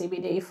 milligrams of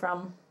CBD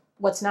from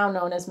what's now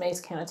known as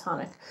Mae's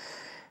Cannatonic.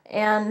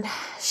 And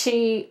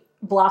she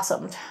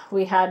blossomed.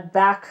 We had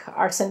back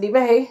our Cindy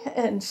Mae,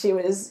 and she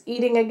was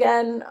eating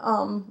again.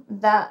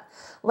 That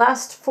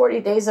last 40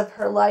 days of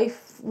her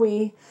life,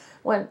 we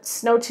went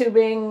snow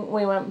tubing,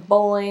 we went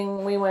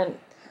bowling, we went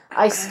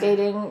ice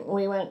skating,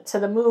 we went to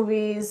the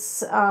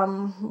movies,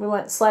 we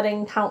went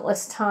sledding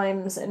countless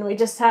times, and we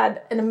just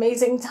had an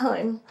amazing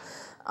time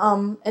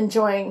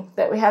enjoying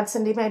that we had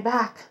Cindy Mae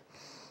back.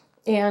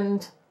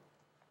 And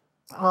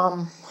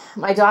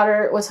my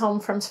daughter was home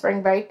from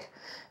spring break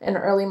in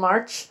early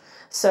March,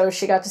 so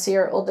she got to see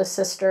her oldest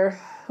sister,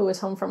 who was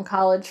home from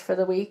college for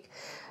the week.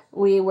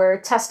 We were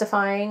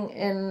testifying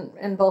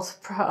in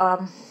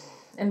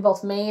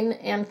both Maine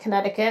and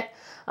Connecticut.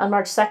 On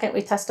March 2nd,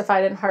 we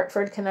testified in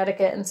Hartford,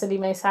 Connecticut, and Cindy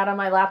May sat on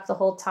my lap the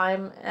whole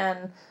time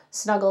and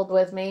snuggled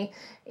with me.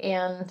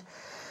 And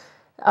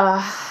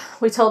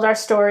we told our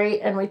story,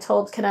 and we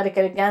told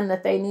Connecticut again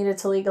that they needed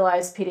to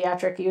legalize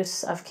pediatric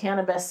use of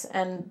cannabis.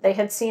 And they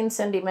had seen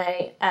Cindy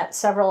May at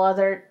several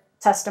other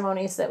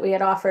testimonies that we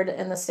had offered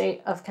in the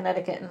state of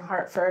Connecticut and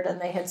Hartford,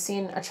 and they had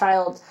seen a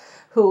child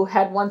who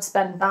had once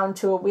been bound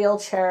to a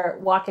wheelchair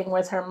walking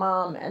with her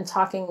mom and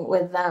talking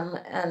with them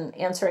and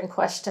answering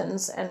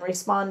questions and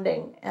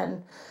responding,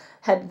 and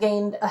had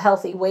gained a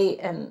healthy weight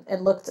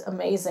and looked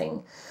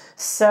amazing.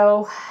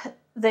 So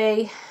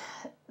they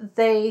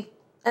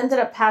ended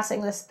up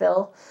passing this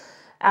bill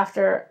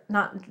after,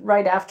 not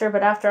right after,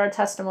 but after our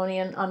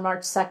testimony on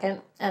March 2nd.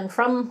 And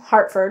from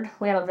Hartford,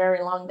 we had a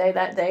very long day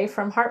that day.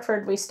 From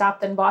Hartford, we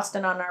stopped in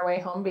Boston on our way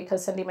home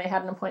because Cindy May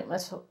had an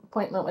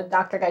appointment with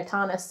Dr.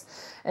 Gaetanis.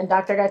 And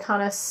Dr.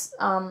 Gaetanis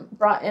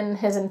brought in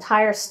his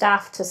entire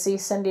staff to see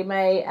Cindy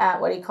May at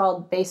what he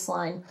called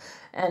baseline.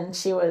 And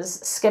she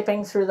was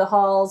skipping through the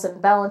halls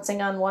and balancing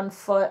on one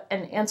foot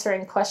and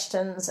answering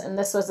questions. And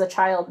this was the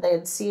child they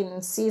had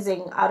seen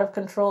seizing out of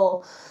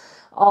control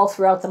all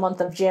throughout the month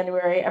of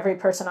January. Every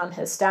person on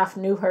his staff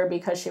knew her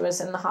because she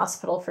was in the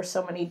hospital for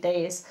so many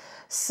days.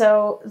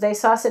 So they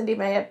saw Cindy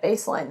May at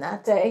baseline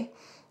that day.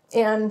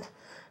 And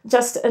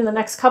just in the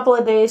next couple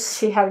of days,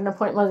 she had an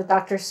appointment with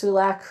Dr.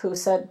 Sulak, who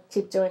said,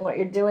 keep doing what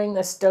you're doing.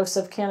 This dose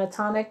of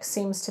canatonic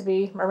seems to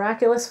be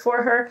miraculous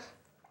for her.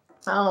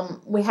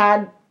 We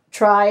had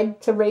tried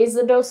to raise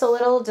the dose a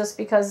little just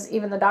because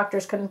even the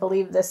doctors couldn't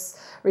believe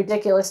this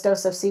ridiculous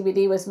dose of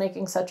CBD was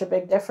making such a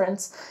big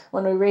difference.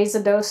 When we raised the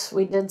dose,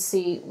 we did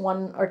see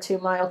 1 or 2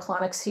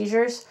 myoclonic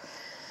seizures,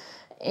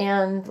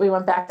 and we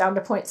went back down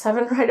to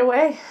 0.7 right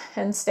away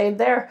and stayed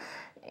there.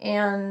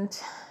 And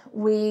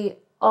we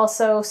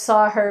also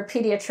saw her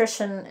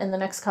pediatrician in the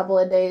next couple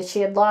of days. She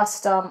had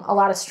lost a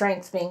lot of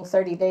strength being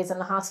 30 days in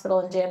the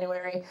hospital in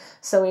January,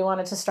 so we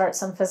wanted to start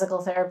some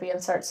physical therapy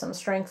and start some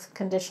strength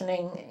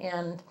conditioning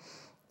and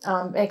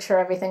make sure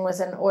everything was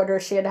in order.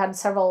 She had had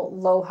several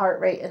low heart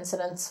rate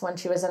incidents when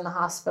she was in the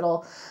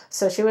hospital,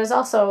 so she was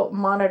also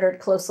monitored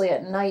closely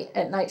at night.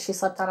 At night, she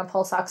slept on a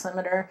pulse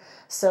oximeter,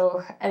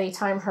 so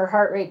anytime her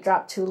heart rate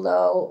dropped too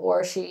low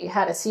or she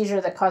had a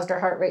seizure that caused her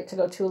heart rate to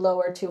go too low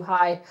or too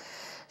high,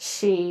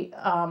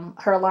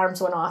 her alarms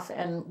went off,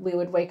 and we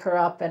would wake her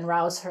up and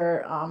rouse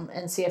her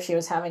and see if she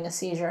was having a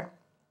seizure.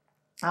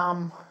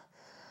 On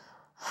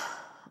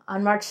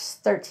March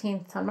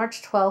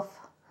 12th,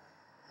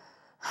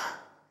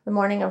 the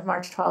morning of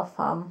March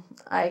 12th,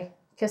 I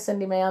kissed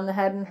Cindy May on the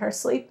head in her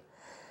sleep,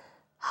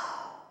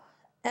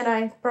 and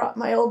I brought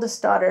my oldest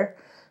daughter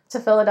to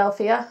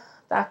Philadelphia,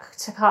 back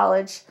to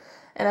college,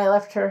 and I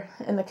left her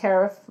in the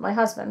care of my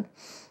husband.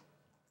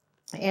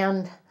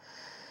 And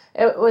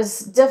it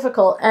was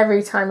difficult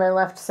every time I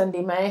left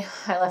Cindy May.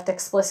 I left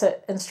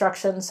explicit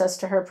instructions as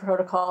to her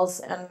protocols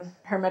and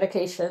her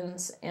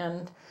medications,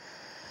 and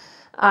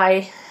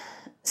I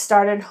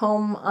started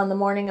home on the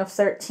morning of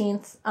March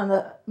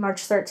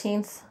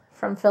 13th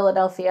from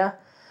Philadelphia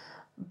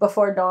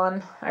before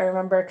dawn. I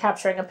remember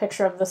capturing a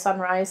picture of the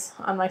sunrise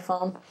on my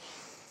phone.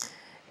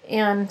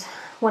 And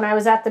when I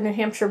was at the New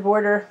Hampshire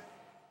border,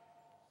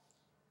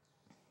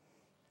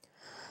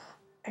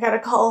 I got a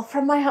call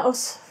from my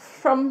house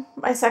from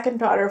my second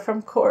daughter,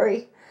 from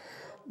Corey,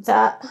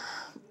 that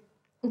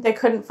they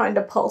couldn't find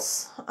a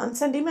pulse on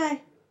Cindy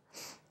May.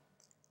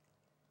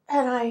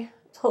 And I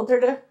told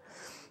her to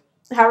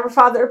have her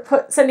father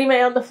put Cindy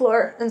May on the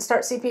floor and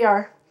start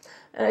CPR.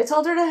 And I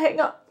told her to hang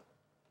up,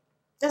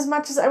 as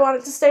much as I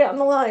wanted to stay on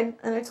the line.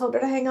 And I told her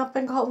to hang up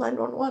and call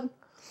 911.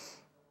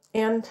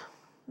 And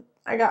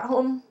I got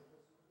home.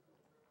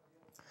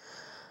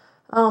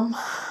 And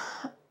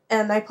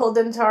I pulled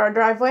into our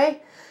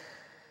driveway.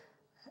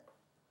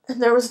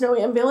 And there was no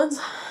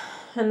ambulance,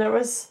 and there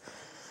was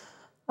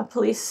a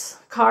police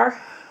car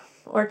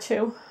or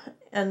two,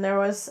 and there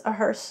was a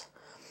hearse.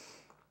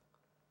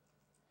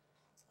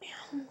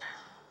 And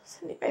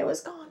Cindy May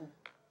was gone.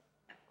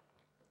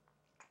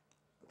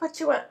 But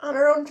she went on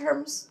her own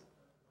terms,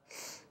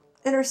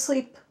 in her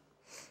sleep,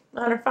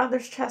 on her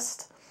father's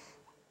chest.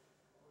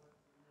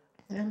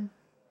 And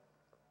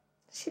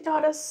she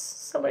taught us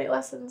so many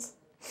lessons.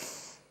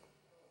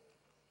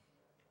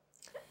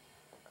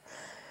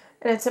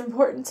 And it's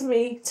important to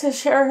me to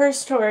share her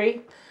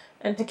story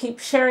and to keep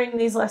sharing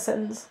these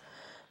lessons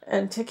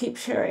and to keep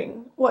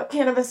sharing what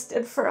cannabis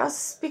did for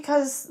us,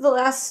 because the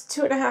last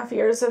 2.5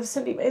 years of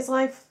Cindy May's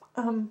life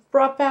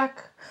brought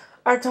back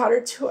our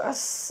daughter to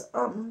us.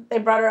 They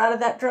brought her out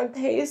of that drug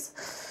haze,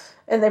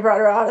 and they brought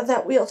her out of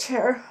that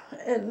wheelchair,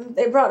 and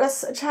they brought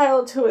us a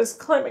child who was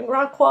climbing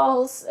rock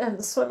walls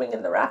and swimming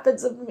in the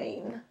rapids of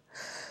Maine,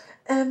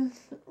 and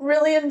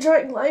really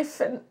enjoying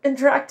life and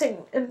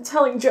interacting and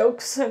telling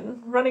jokes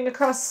and running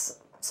across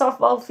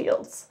softball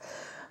fields.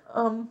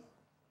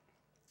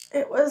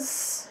 It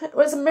was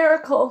a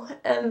miracle,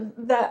 and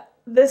that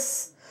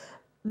this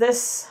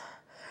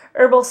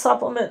herbal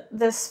supplement,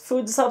 this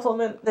food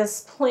supplement,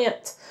 this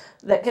plant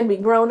that can be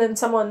grown in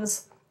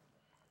someone's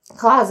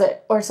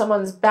closet or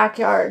someone's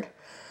backyard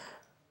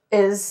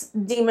is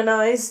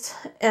demonized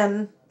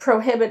and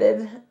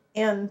prohibited,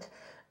 and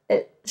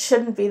it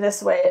shouldn't be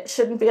this way. It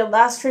shouldn't be a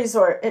last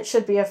resort. It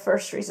should be a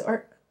first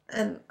resort.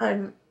 And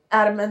I'm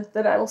adamant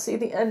that I will see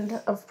the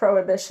end of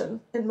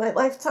prohibition in my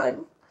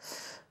lifetime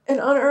in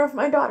honor of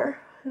my daughter,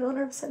 in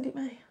honor of Cindy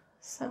May.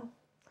 So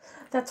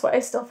that's why I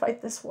still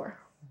fight this war.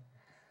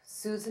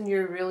 Susan,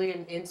 you're really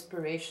an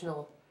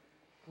inspirational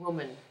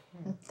woman.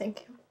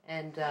 Thank you.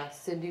 And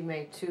Cindy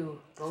May, too.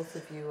 Both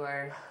of you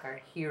are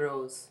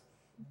heroes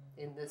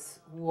in this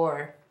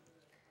war.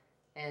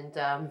 And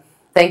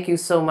thank you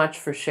so much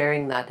for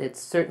sharing that. It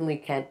certainly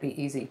can't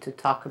be easy to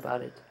talk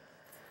about it,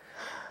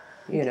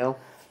 you know.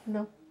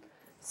 No.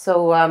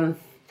 So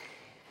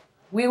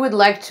we would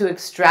like to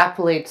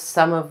extrapolate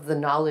some of the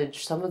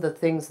knowledge, some of the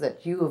things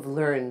that you have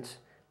learned.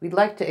 We'd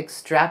like to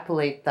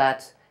extrapolate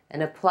that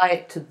and apply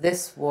it to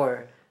this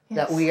war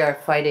that we are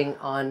fighting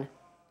on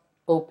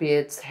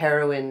opiates,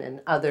 heroin,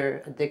 and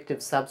other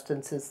addictive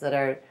substances that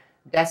are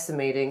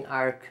decimating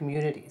our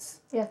communities.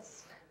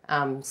 Yes.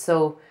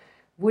 So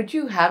would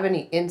you have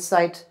any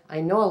insight?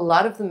 I know a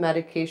lot of the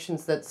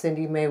medications that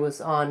Cindy May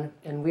was on,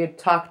 and we had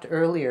talked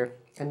earlier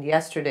and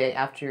yesterday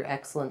after your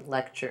excellent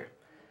lecture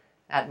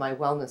at my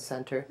wellness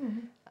center,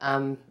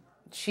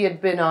 she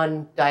had been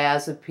on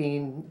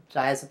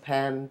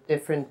diazepam,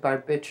 different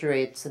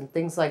barbiturates and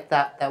things like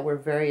that that were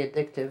very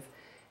addictive.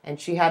 And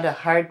she had a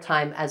hard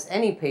time, as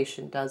any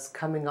patient does,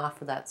 coming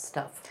off of that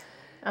stuff.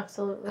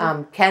 Absolutely.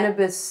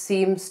 Cannabis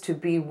seems to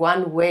be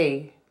one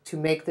way to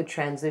make the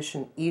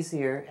transition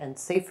easier and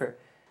safer.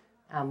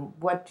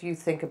 What do you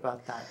think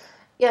about that?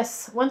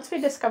 Yes. Once we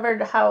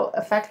discovered how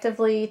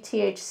effectively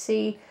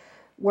THC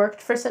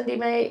worked for Cindy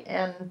May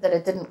and that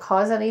it didn't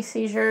cause any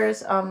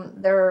seizures,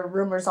 there are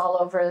rumors all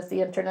over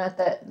the internet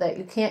that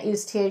you can't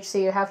use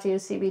THC, you have to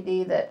use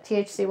CBD, that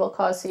THC will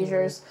cause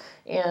seizures,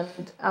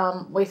 and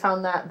we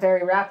found that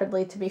very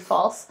rapidly to be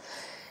false.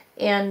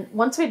 And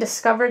once we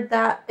discovered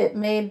that, it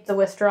made the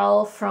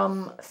withdrawal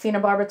from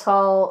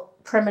phenobarbital,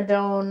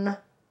 primidone,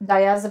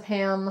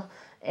 diazepam,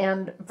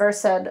 and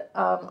Versed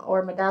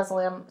or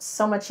midazolam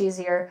so much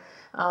easier.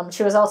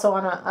 She was also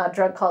on a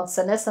drug called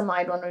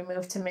sanisamide when we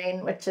moved to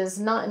Maine, which is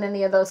not in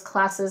any of those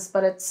classes,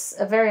 but it's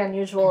a very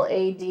unusual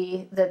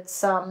AD that's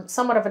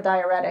somewhat of a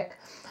diuretic.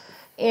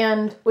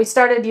 And we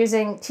started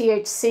using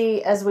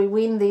THC as we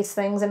weaned these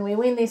things, and we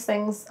weaned these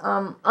things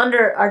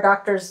under our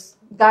doctor's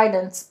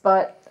guidance,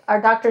 but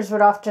our doctors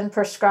would often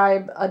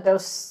prescribe a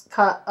dose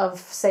cut of,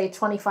 say,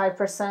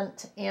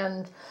 25%,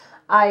 and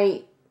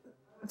I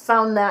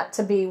found that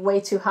to be way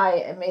too high.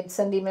 It made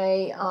Cindy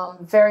May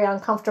very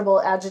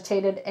uncomfortable,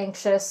 agitated,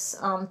 anxious,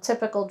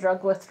 typical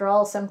drug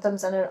withdrawal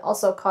symptoms, and it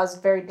also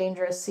caused very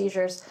dangerous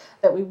seizures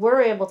that we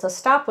were able to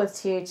stop with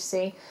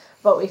THC,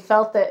 but we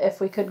felt that if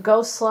we could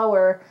go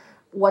slower,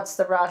 what's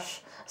the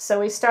rush? So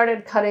we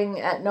started cutting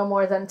at no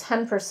more than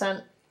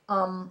 10%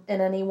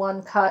 in any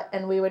one cut,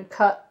 and we would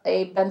cut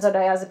a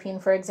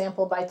benzodiazepine, for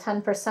example, by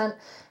 10%,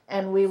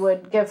 and we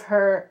would give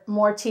her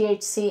more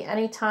THC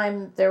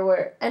anytime there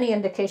were any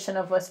indication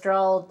of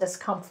withdrawal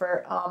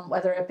discomfort,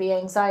 whether it be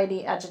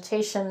anxiety,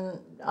 agitation,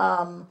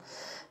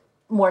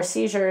 more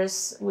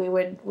seizures. We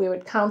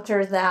would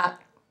counter that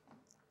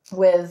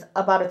with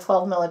about a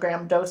 12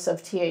 milligram dose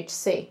of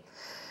THC.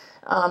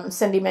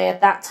 Cindy May at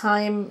that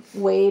time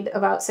weighed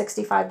about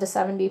 65 to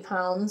 70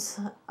 pounds.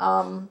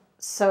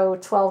 So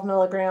 12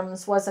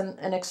 milligrams wasn't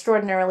an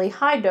extraordinarily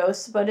high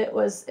dose, but it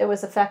was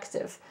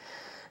effective.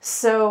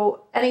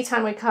 So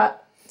anytime we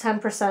cut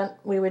 10%,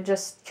 we would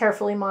just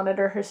carefully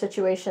monitor her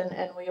situation,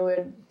 and we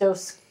would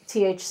dose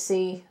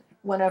THC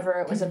whenever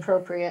it was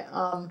appropriate.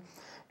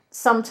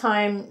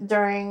 Sometime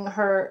during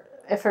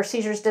if her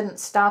seizures didn't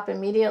stop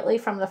immediately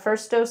from the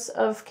first dose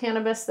of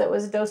cannabis that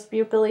was dosed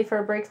buccally for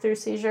a breakthrough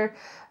seizure,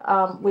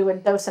 we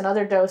would dose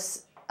another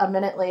dose a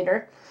minute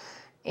later.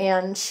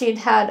 And she'd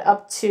had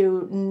up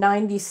to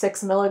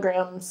 96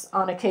 milligrams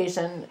on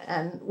occasion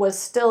and was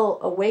still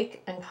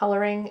awake and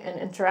coloring and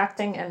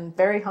interacting and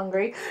very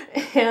hungry.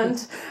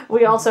 And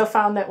we also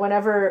found that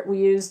whenever we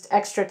used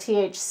extra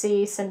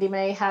THC, Cindy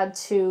May had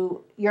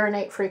to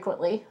urinate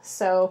frequently.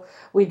 So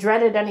we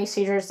dreaded any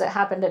seizures that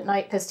happened at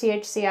night because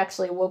THC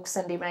actually woke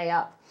Cindy May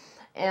up.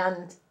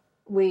 And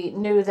we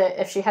knew that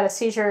if she had a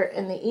seizure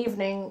in the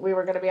evening, we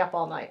were going to be up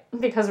all night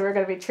because we were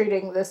going to be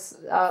treating this.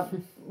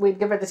 We'd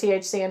give her the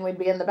THC and we'd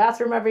be in the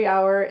bathroom every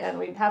hour, and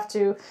we'd have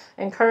to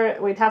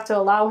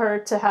allow her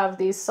to have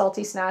these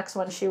salty snacks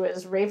when she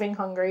was raving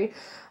hungry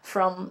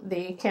from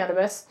the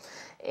cannabis.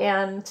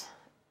 And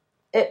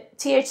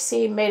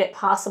THC made it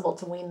possible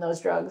to wean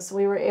those drugs.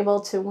 We were able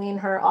to wean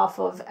her off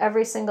of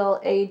every single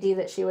AED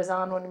that she was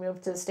on when we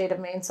moved to the state of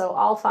Maine, so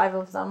all 5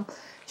 of them.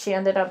 She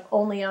ended up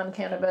only on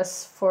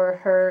cannabis for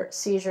her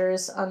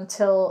seizures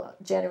until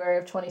January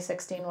of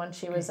 2016 when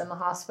she was in the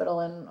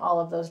hospital and all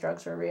of those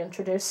drugs were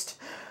reintroduced.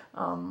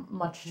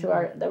 much to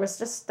our, there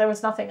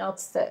was nothing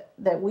else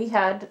that we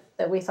had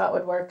that we thought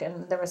would work,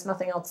 and there was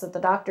nothing else that the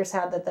doctors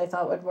had that they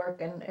thought would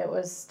work, and it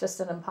was just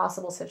an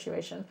impossible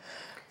situation.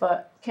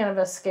 But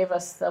cannabis gave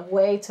us the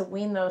way to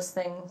wean those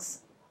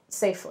things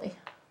safely.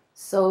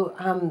 So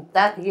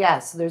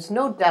yes, there's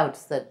no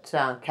doubt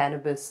that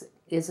cannabis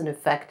is an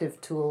effective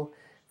tool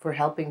for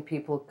helping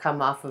people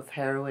come off of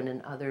heroin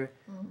and other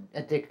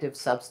addictive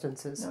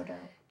substances. No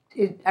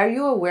doubt. Are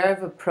you aware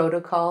of a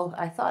protocol?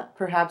 I thought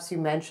perhaps you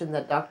mentioned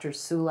that Dr.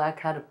 Sulak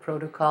had a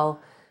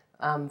protocol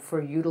for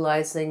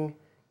utilizing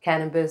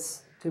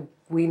cannabis to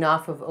wean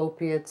off of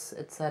opiates,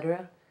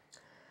 etc.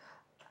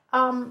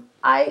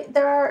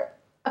 There are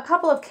a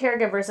couple of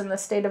caregivers in the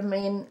state of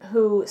Maine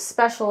who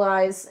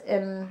specialize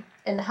in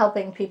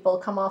helping people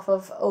come off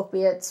of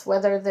opiates,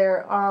 whether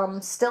they're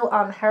still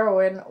on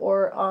heroin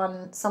or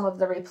on some of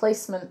the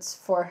replacements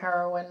for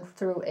heroin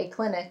through a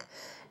clinic.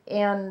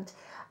 And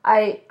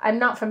I'm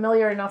not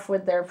familiar enough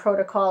with their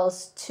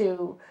protocols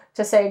to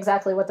say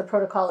exactly what the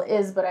protocol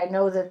is, but I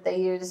know that they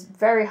use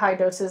very high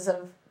doses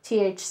of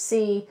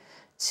THC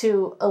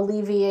to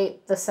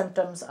alleviate the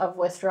symptoms of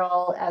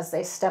withdrawal as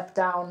they step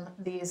down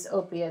these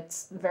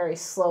opiates very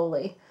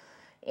slowly.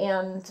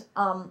 And,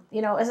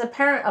 as a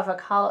parent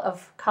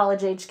of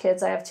college-age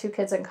kids, I have 2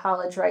 kids in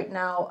college right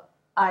now,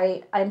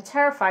 I'm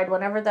terrified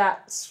whenever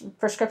that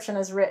prescription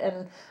is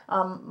written.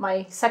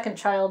 My second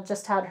child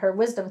just had her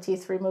wisdom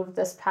teeth removed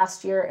this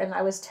past year, and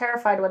I was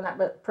terrified when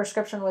that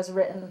prescription was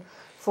written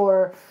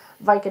for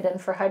Vicodin,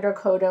 for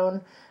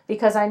hydrocodone,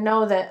 because I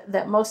know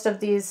that most of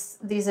these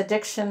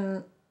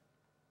addiction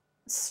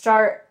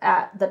start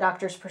at the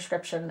doctor's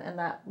prescription and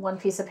that one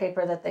piece of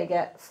paper that they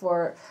get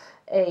for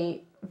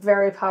a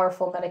very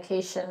powerful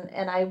medication.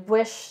 And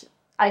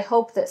I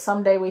hope that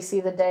someday we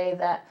see the day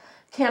that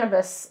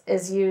cannabis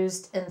is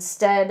used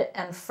instead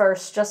and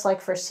first, just like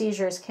for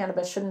seizures.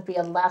 Cannabis shouldn't be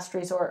a last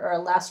resort or a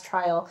last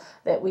trial,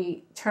 that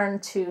we turn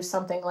to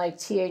something like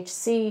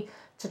THC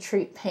to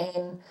treat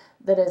pain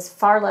that is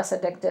far less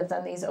addictive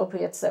than these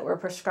opiates that we're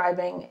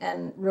prescribing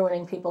and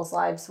ruining people's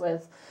lives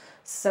with.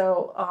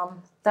 So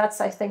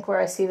that's, I think, where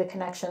I see the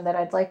connection, that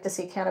I'd like to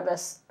see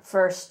cannabis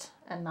first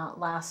and not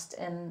last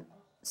in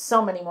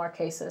so many more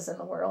cases in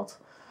the world.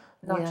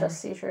 Not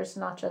just seizures,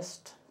 not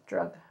just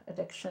drug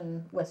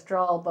addiction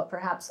withdrawal, but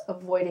perhaps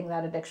avoiding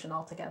that addiction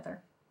altogether.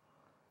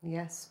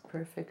 Yes,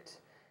 perfect.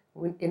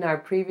 In our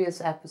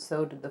previous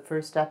episode, the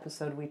first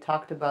episode, we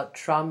talked about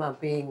trauma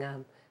being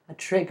a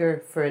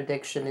trigger for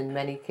addiction in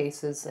many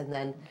cases, and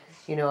then,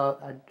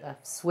 a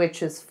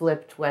switch is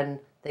flipped when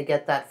they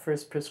get that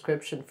first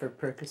prescription for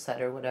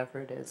Percocet or whatever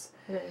it is.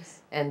 It is.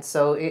 And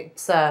so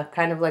it's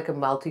kind of like a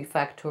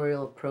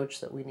multifactorial approach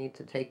that we need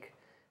to take.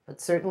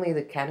 But certainly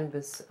the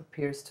cannabis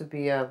appears to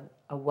be a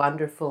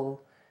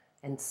wonderful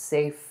and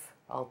safe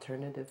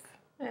alternative.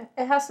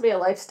 It has to be a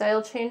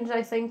lifestyle change,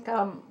 I think.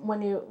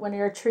 When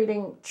you're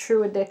treating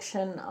true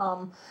addiction,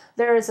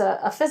 there is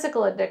a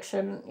physical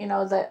addiction,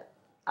 that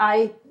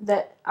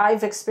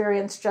I've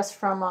experienced just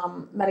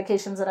from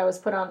medications that I was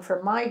put on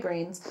for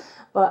migraines,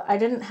 but I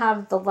didn't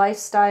have the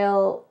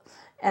lifestyle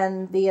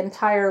and the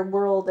entire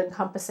world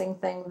encompassing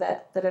thing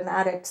that an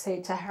addict,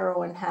 say, to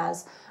heroin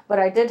has. But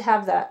I did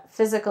have that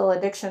physical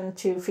addiction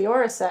to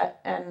Fioricet,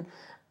 and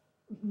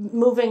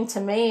moving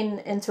to Maine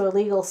into a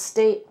legal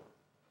state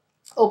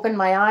opened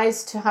my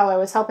eyes to how I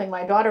was helping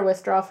my daughter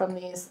withdraw from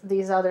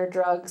these other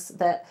drugs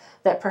that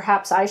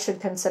perhaps I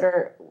should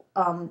consider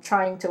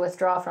trying to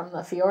withdraw from the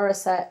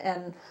Fioricet,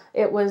 and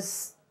it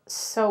was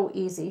so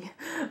easy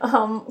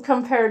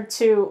compared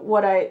to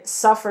what I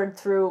suffered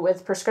through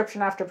with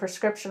prescription after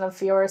prescription of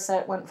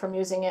Fioricet. Went from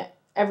using it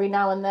every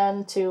now and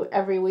then to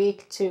every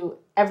week to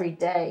every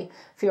day.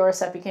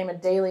 Fioricet became a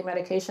daily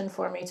medication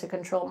for me to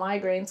control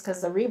migraines,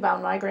 because the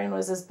rebound migraine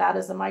was as bad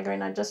as the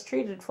migraine I just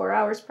treated 4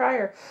 hours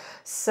prior.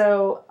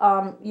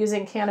 So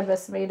using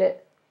cannabis made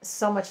it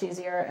so much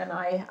easier, and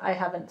I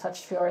haven't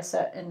touched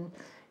Fioricet in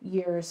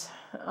years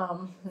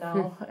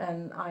now,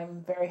 and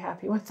I'm very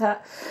happy with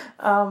that.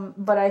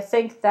 But I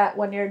think that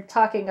when you're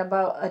talking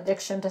about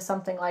addiction to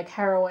something like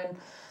heroin,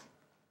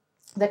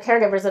 the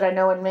caregivers that I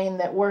know in Maine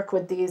that work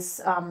with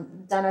these,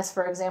 Dennis,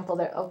 for example,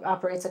 that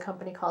operates a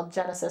company called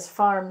Genesis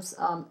Farms,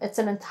 it's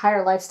an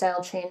entire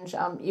lifestyle change.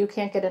 You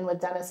can't get in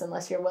with Dennis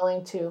unless you're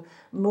willing to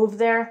move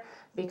there,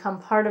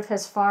 become part of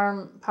his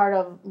farm, part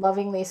of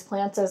loving these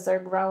plants as they're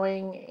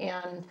growing,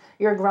 and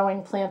you're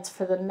growing plants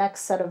for the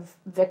next set of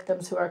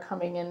victims who are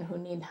coming in who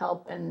need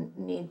help and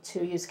need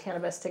to use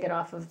cannabis to get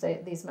off of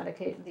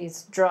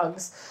these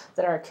drugs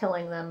that are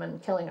killing them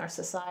and killing our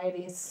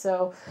societies.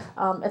 So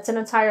it's an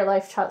entire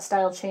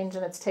lifestyle change,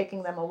 and it's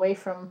taking them away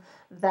from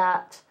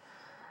that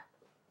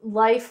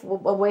life,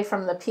 away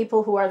from the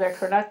people who are their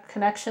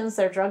connections,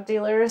 their drug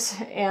dealers,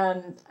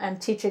 and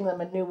teaching them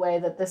a new way,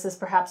 that this is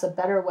perhaps a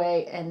better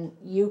way, and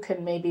you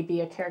can maybe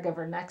be a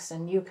caregiver next,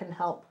 and you can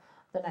help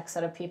the next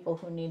set of people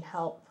who need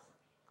help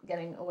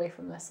getting away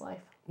from this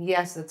life.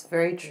 Yes, it's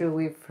very true.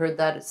 We've heard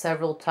that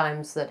several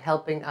times, that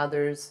helping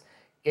others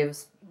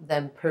gives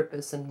them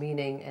purpose and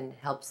meaning and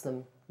helps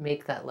them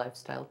make that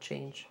lifestyle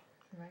change.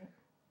 Right.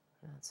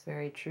 That's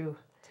very true.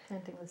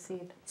 Planting the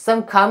seed.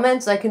 Some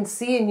comments I can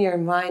see in your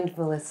mind,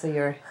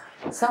 Melissa.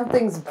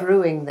 Something's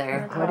brewing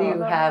there. What do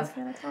you have?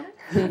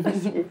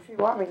 If you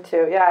want me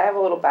to. Yeah, I have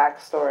a little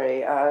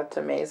backstory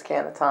to Maize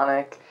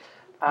Cannatonic.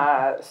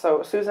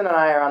 So Susan and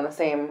I are on the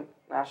same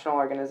national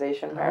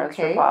organization, Parents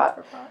for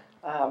Pot.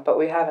 But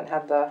we haven't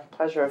had the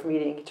pleasure of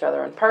meeting each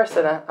other in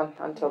person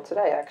until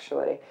today,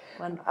 actually.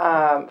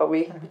 But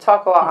we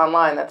talk a lot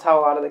online. That's how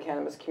a lot of the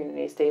cannabis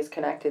community stays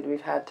connected.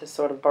 We've had to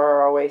sort of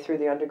burrow our way through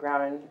the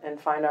underground and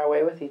find our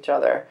way with each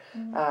other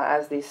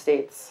as these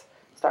states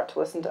start to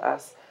listen to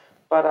us.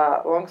 But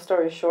long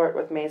story short,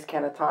 with Maize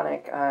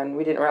Cannatonic, and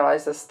we didn't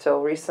realize this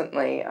till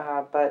recently,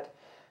 but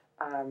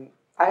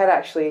I had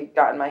actually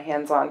gotten my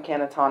hands on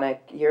Cannatonic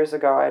years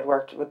ago. I had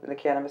worked with the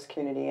cannabis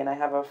community, and I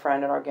have a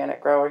friend, an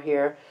organic grower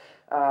here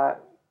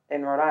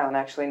in Rhode Island,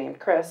 actually, named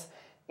Chris,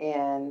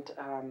 and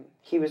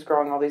he was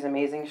growing all these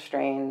amazing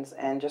strains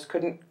and just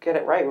couldn't get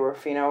it right. We were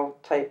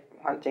phenotype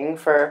hunting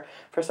for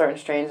certain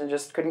strains and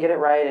just couldn't get it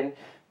right, and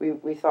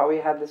we thought we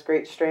had this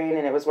great strain,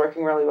 and it was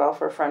working really well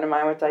for a friend of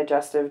mine with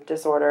digestive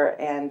disorder,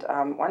 and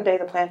one day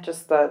the plant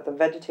just, the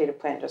vegetative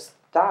plant just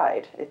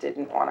died. It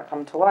didn't want to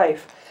come to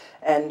life.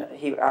 And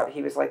he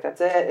was like,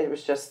 that's it. It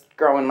was just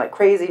growing like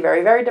crazy,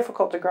 very, very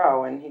difficult to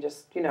grow. And he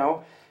just,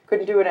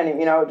 couldn't do it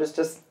anymore.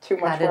 Just too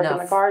much work in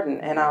the garden.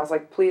 And I was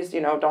like, please,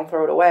 don't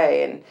throw it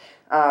away.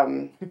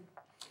 And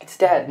it's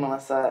dead,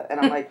 Melissa. And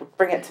I'm like,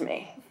 bring it to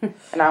me. And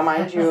now,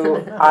 mind you,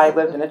 I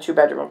lived in a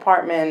 2-bedroom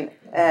apartment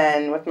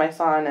and with my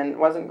son and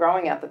wasn't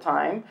growing at the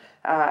time.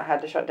 Had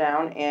to shut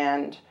down.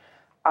 And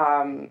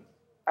I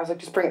was like,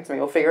 just bring it to me.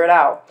 We'll figure it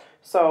out.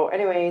 So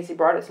anyways, he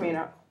brought it to me in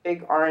a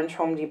big orange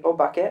Home Depot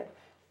bucket.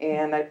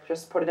 And I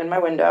just put it in my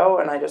window,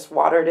 and I just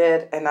watered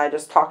it, and I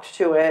just talked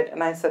to it,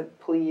 and I said,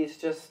 please,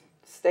 just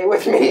stay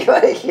with me,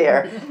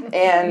 here.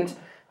 And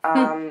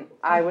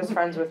I was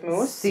friends with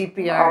Moose.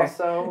 CPR.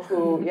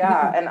 Also,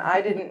 and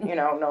I didn't,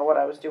 know what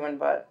I was doing,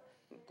 but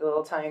the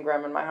little Italian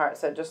grandma in my heart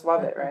said, just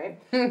love it, right?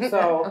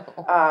 So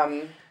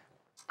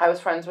I was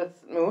friends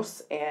with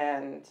Moose,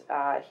 and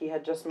he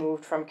had just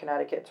moved from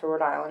Connecticut to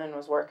Rhode Island and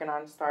was working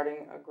on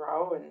starting a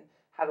grow and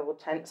had a little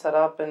tent set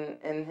up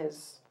in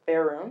his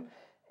spare room.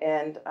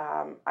 And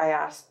I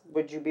asked,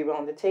 would you be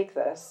willing to take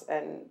this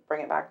and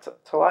bring it back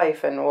to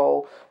life, and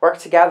we'll work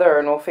together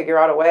and we'll figure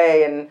out a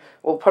way and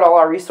we'll put all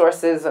our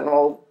resources and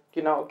we'll,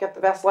 get the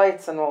best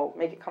lights and we'll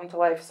make it come to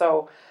life.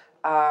 So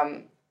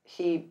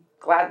he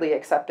gladly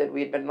accepted.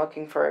 We'd been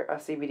looking for a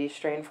CBD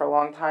strain for a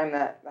long time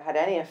that had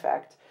any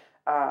effect.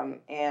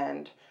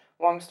 And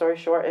long story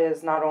short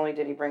is not only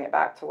did he bring it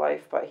back to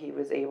life, but he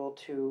was able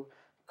to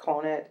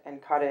clone it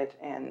and cut it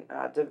and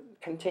to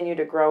continue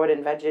to grow it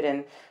and veg it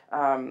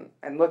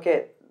and look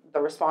at the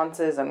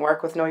responses and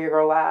work with Know Your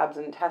Grow Labs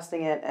and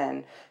testing it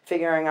and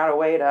figuring out a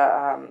way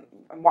to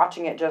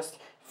watching it just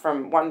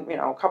from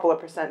a couple of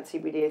percent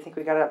CBD. I think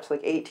we got it up to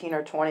like 18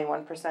 or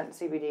 21%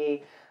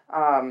 CBD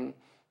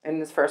in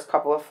this first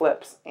couple of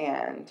flips.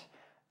 And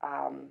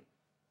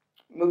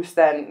Moose,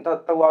 then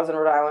the laws in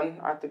Rhode Island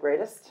aren't the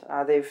greatest.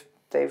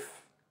 They've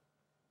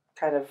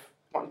kind of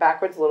went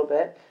backwards a little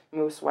bit.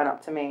 Moose went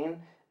up to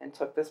Maine and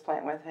took this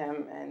plant with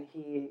him, and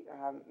he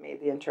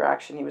made the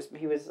interaction. He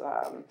was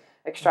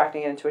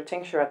extracting it into a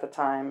tincture at the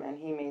time, and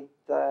he made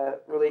the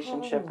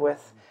relationship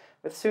with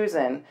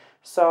Susan.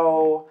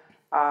 So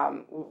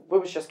it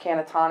was just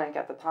Cannatonic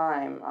at the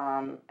time,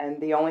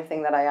 and the only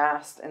thing that I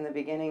asked in the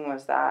beginning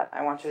was that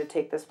I want you to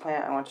take this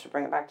plant, I want you to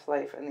bring it back to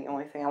life, and the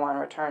only thing I want in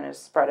return is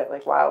spread it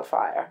like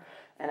wildfire,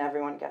 and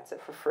everyone gets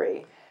it for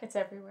free. It's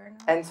everywhere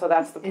now. And so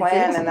that's the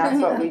plan, and that's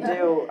what we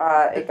do.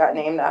 It got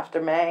named after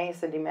May,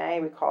 Cindy May.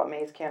 We call it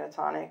Maize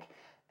Cannatonic.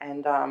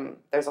 And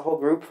there's a whole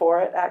group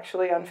for it,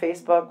 actually, on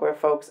Facebook where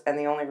folks, and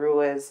the only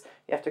rule is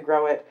you have to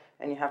grow it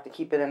and you have to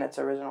keep it in its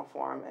original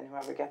form, and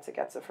whoever gets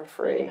it for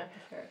free. You have to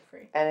share it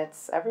free. And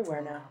it's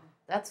everywhere now.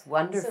 That's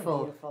wonderful.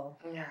 So beautiful.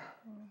 Yeah.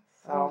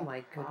 So, oh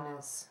my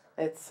goodness.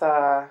 It's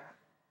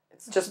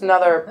just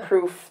another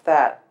proof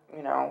that,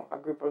 a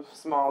group of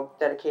small,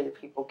 dedicated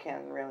people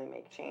can really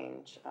make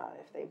change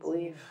if they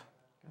believe.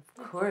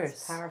 Of course.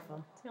 It's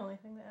powerful. It's the only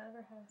thing that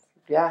ever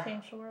has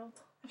changed the world.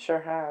 Sure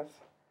has.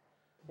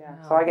 Yeah.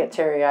 So I get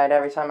teary-eyed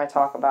every time I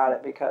talk about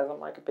it because I'm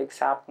like a big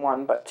sap,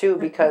 one, but two,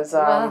 because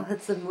well,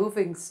 it's a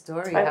moving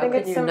story. I think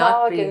it's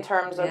symbolic in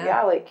terms of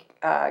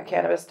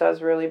cannabis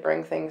does really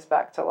bring things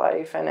back to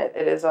life, and it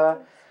is a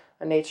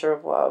nature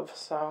of love.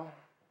 So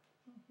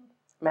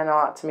it meant a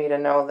lot to me to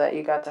know that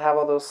you got to have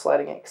all those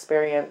sledding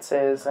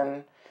experiences,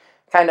 and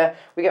kind of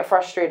we get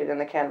frustrated in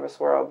the cannabis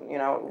world.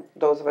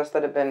 Those of us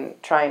that have been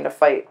trying to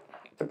fight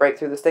to break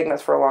through the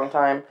stigmas for a long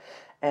time,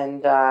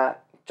 and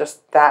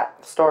just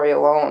that story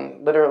alone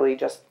literally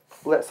just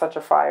lit such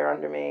a fire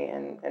under me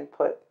and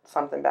put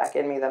something back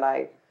in me that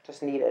I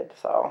just needed.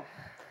 So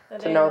the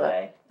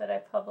day that I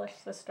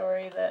published the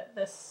story that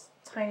this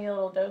tiny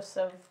little dose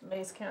of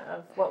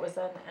of what was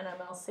then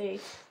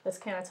NMLC, this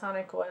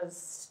Cannatonic was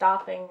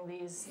stopping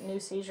these new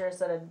seizures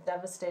that had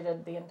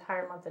devastated the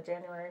entire month of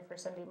January for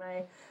Cindy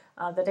May.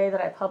 The day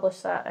that I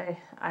published that,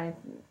 I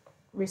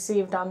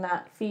received on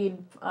that feed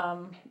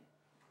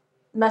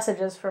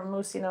messages from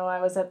Moose, I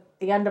was at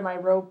the end of my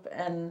rope,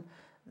 and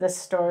this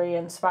story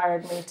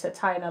inspired me to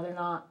tie another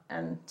knot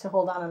and to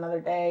hold on another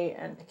day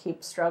and to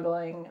keep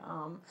struggling.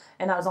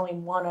 And that was only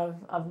one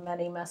of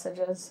many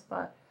messages,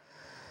 but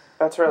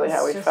that's really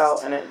how we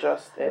felt, and it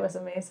was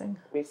amazing.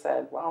 We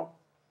said, well,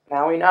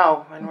 now we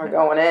know, and we're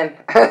going in.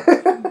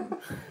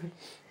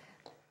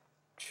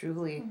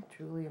 Truly,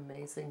 truly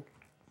amazing.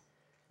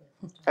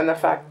 And the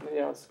fact,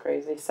 it's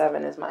crazy.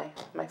 7 is my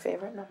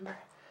favorite number.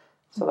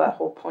 So that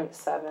whole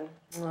 0.7.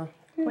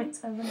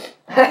 0.7.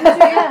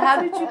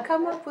 How did you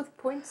come up with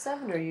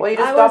 0.7? Or you? Well, you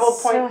just double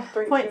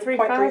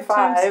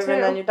 0.35 and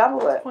then you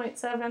double it.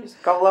 0.7.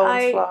 Just go low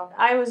and slow.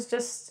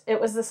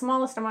 It was the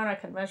smallest amount I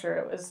could measure.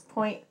 It was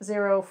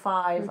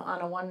 0.05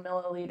 on a 1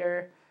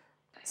 milliliter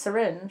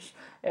syringe.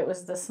 It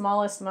was the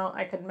smallest amount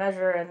I could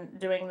measure, and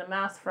doing the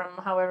math from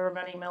however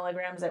many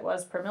milligrams it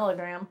was per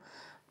milligram,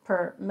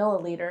 per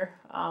milliliter,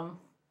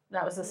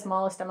 that was the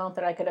smallest amount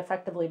that I could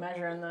effectively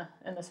measure in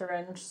the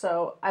syringe.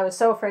 So I was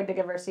so afraid to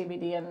give her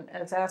CBD and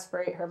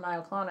exasperate her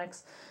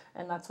myoclonics,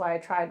 and that's why I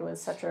tried with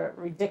such a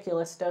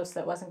ridiculous dose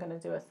that wasn't going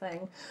to do a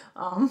thing.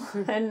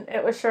 And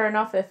it was sure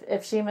enough,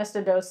 if she missed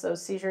a dose,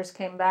 those seizures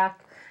came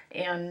back.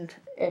 And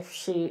if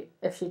she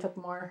took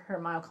more, her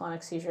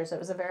myoclonic seizures. It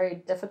was a very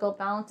difficult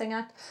balancing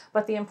act.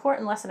 But the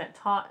important lesson it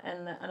taught,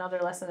 and another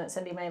lesson that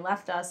Cindy May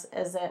left us,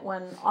 is that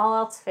when all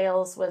else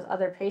fails with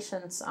other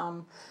patients,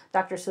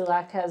 Dr.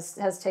 Sulak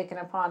has taken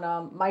upon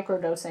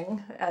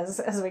microdosing,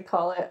 as we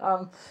call it,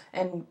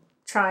 and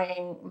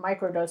trying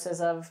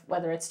microdoses of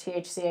whether it's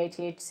THCA,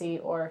 THC,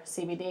 or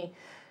CBD,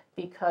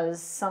 because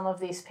some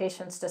of these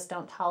patients just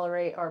don't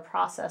tolerate or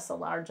process a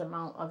large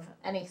amount of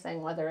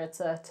anything, whether it's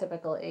a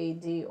typical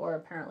AED or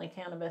apparently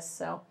cannabis.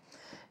 So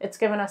it's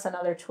given us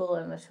another tool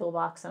in the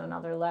toolbox and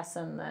another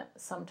lesson that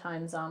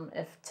sometimes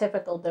if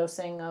typical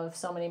dosing of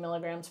so many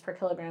milligrams per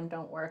kilogram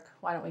don't work,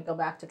 why don't we go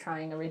back to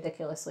trying a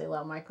ridiculously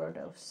low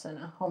microdose and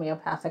a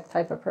homeopathic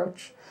type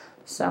approach?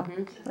 So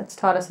it's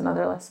taught us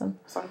another lesson.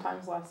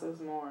 Sometimes less is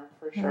more,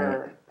 for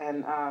sure. Right.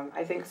 And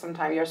I think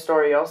sometimes your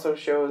story also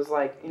shows,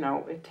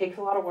 it takes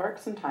a lot of work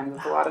sometimes.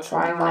 It's a lot of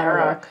trial and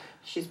error.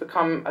 She's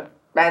become a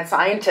mad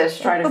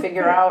scientist trying to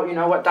figure out,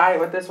 what diet,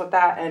 what this, what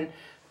that,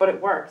 but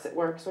it works. It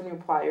works when you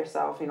apply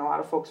yourself. A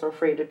lot of folks are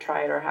afraid to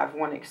try it or have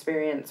one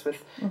experience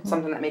with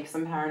something that makes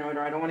them paranoid,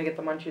 or I don't want to get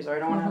the munchies, or I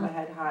don't want to have a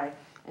head high.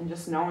 And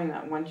just knowing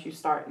that once you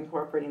start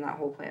incorporating that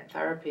whole plant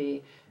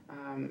therapy,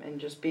 and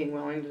just being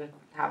willing to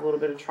have a little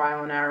bit of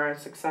trial and error,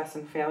 success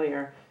and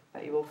failure,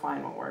 that you will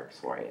find what works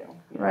for you.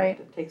 Right.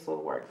 It takes a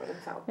little work, but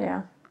it's helpful.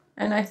 Yeah.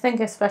 And I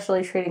think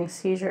especially treating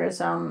seizures,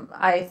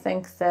 I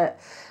think that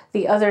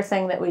the other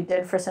thing that we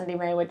did for Cindy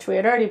May, which we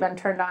had already been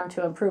turned on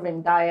to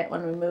improving diet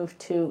when we moved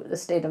to the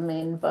state of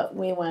Maine, but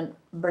we went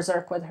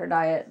berserk with her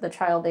diet. The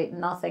child ate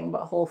nothing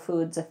but whole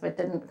foods. If it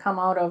didn't come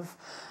out of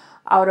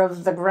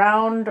the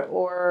ground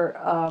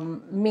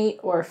or meat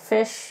or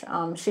fish,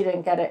 she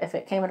didn't get it. If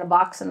it came in a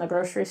box in the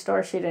grocery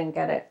store, she didn't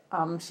get it.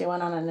 She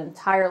went on an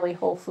entirely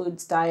whole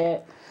foods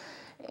diet,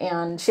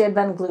 and she had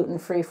been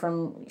gluten-free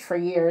for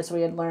years.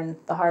 We had learned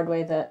the hard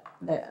way that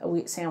a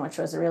wheat sandwich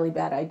was a really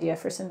bad idea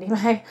for Cindy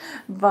May,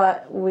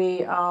 but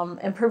we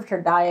improved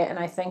her diet, and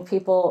I think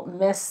people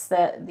miss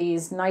that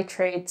these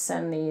nitrates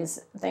and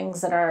these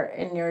things that are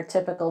in your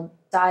typical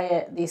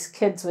diet, these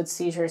kids with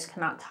seizures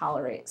cannot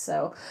tolerate.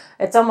 So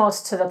it's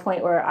almost to the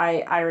point where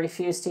I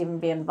refuse to even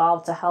be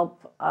involved to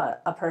help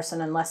a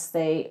person unless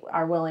they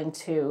are willing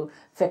to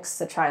fix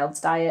the child's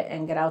diet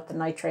and get out the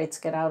nitrates,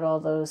 get out all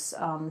those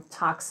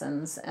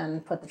toxins,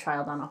 and put the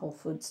child on a whole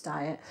foods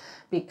diet,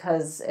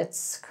 because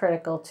it's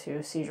critical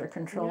to seizure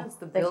control. Yes,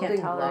 the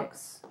building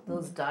blocks.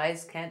 Those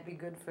dyes can't be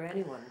good for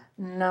anyone.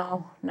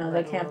 No,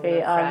 they can't be.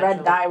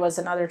 Red dye was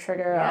another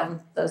trigger. Yeah,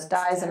 those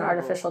dyes terrible. And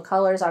artificial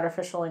colors,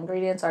 artificial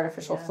ingredients,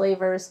 artificial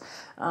flavors.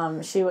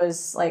 She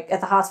was at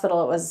the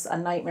hospital. It was a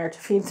nightmare to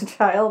feed the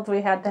child.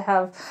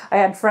 I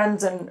had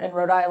friends in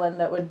Rhode Island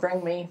that would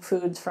bring me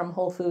foods from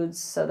Whole Foods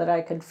so that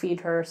I could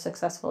feed her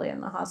successfully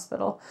in the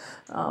hospital.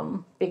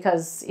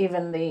 Because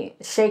even the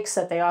shakes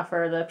that they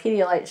offer, the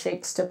Pedialyte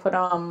shakes to put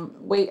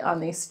weight on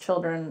these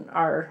children,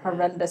 are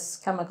horrendous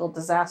chemical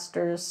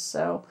disasters.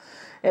 So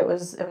it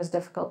was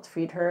difficult to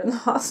feed her in the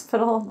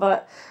hospital,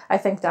 but I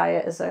think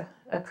diet is a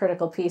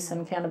critical piece,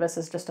 and cannabis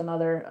is just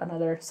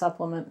another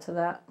supplement to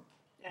that.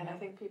 And I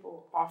think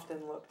people often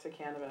look to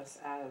cannabis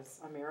as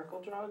a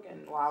miracle drug,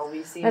 and while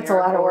we see That's a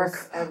lot of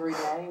miracles work every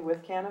day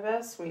with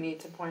cannabis, we need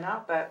to point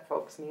out that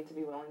folks need to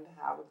be willing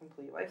to have a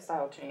complete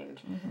lifestyle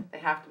change. They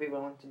have to be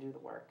willing to do the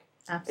work.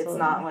 Absolutely. It's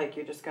not like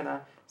you're just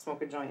gonna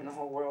smoke a joint and the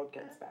whole world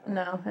gets better.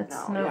 No.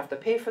 You have to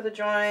pay for the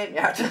joint.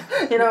 You have to,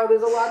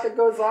 there's a lot that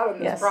goes on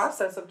in this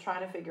process of trying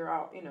to figure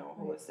out,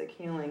 holistic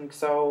healing.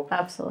 So,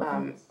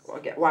 absolutely.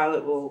 While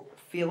it will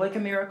feel like a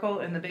miracle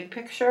in the big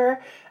picture,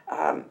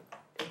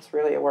 it's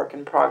really a work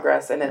in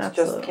progress, and it's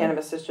just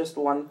cannabis is just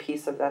one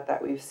piece of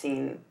that we've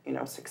seen,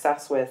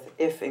 success with,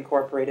 if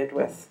incorporated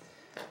with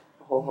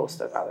a whole host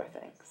of other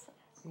things.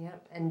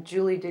 Yep. And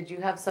Julie, did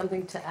you have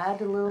something to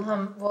add a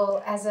little?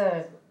 Well, as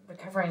a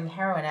recovering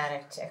heroin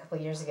addict. A couple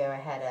of years ago, I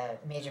had a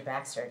major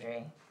back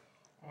surgery,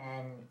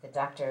 and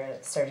the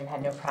surgeon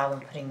had no problem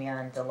putting me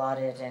on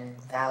Dilaudid and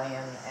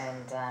Valium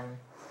and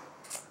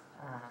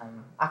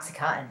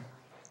OxyContin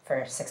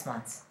for 6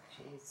 months.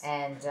 Jeez.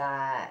 And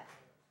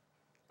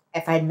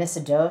if I'd miss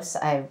a dose,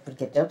 I would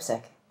get dope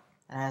sick.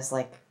 And I was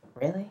like,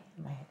 really?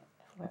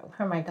 Where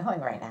am I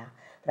going right now?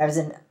 But I was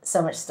in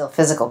so much still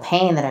physical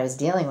pain that I was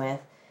dealing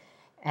with.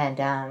 And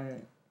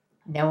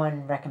no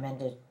one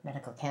recommended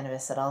medical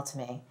cannabis at all to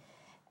me.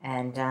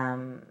 And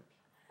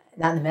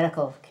not in the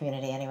medical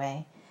community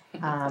anyway.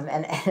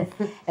 And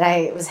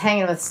I was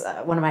hanging with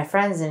one of my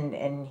friends,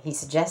 and he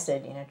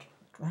suggested,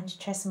 why don't you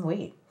try some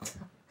weed?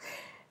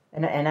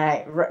 And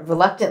I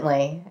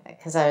reluctantly,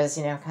 because I was,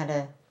 kind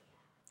of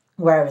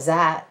where I was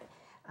at,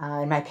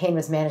 and my pain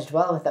was managed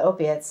well with the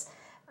opiates,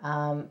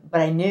 but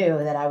I knew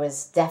that I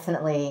was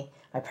definitely,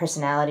 my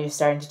personality was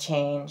starting to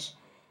change.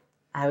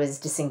 I was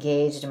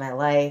disengaged in my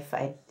life.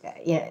 My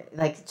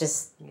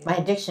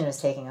addiction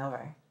was taking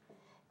over.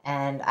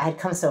 And I had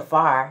come so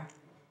far,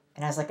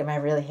 and I was like, am I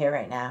really here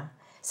right now?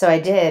 So I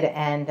did,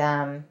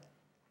 and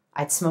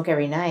I'd smoke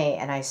every night,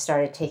 and I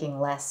started taking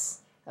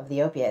less of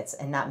the opiates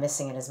and not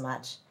missing it as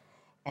much.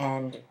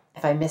 And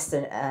if I missed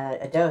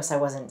a dose, I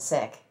wasn't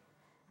sick.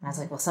 And I was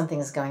like, well, something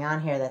is going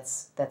on here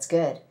that's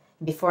good.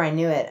 And before I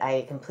knew it,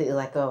 I completely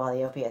let go of all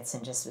the opiates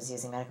and just was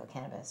using medical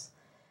cannabis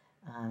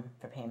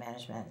for pain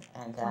management.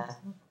 And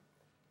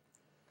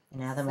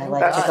now that my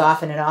life took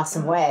off in an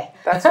awesome way.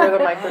 That's where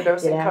the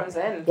microdosing comes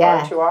in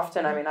far too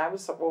often. I mean, I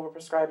was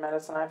overprescribed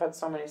medicine. I've had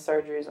so many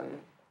surgeries and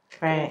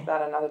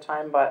that another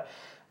time. But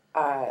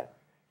our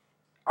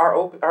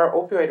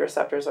opioid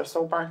receptors are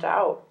so burnt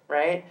out,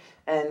 right?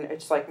 And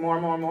it's like more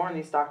and more and more. And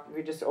these doctors,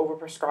 we just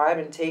overprescribe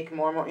and take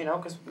more and more,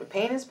 because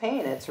pain is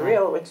pain. It's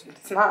real.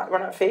 It's not. We're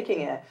not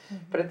faking it. Mm-hmm.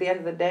 But at the end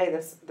of the day,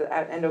 the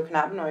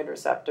endocannabinoid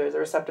receptors, the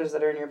receptors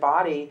that are in your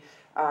body,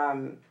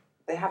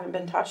 they haven't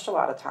been touched a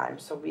lot of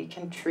times, so we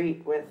can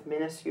treat with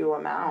minuscule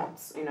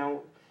amounts. You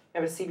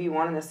have a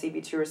CB1 and a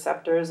CB2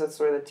 receptors. That's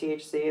where the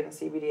THC and the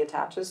CBD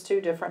attaches to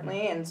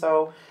differently, and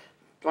so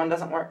if one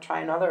doesn't work,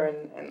 try another.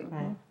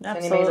 And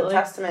Cindy made a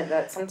testament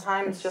that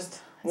sometimes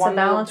just one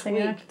little tweak,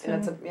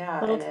 and it's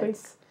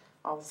it's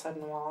all of a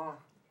sudden voila.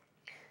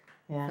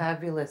 Yeah.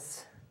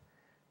 Fabulous.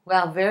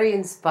 Well, very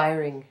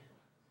inspiring.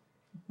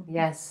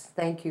 Yes,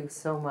 thank you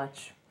so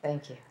much.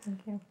 Thank you.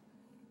 Thank you.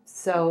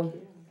 So,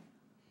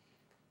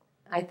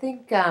 I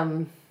think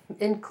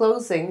in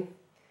closing,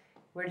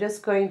 we're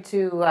just going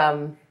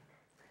to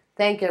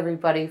thank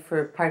everybody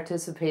for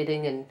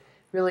participating and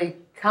really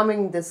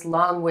coming this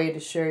long way to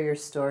share your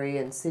story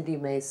and Cindy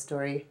May's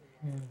story.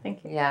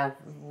 Thank you. Yeah,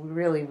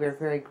 really, we're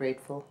very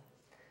grateful.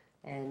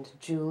 And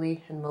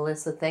Julie and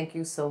Melissa, thank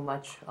you so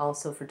much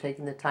also for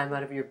taking the time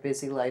out of your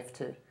busy life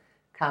to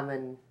come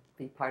and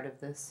be part of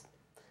this.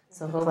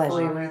 So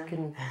hopefully we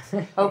can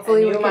help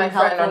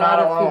a lot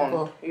of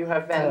people. You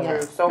have been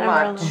through so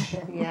much.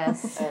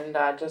 Yes. And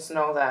just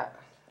know that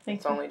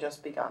it's only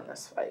just begun,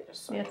 this fight,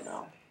 just so you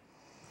know.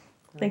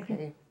 Thank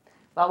you.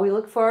 Well, we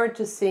look forward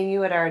to seeing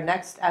you at our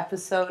next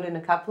episode in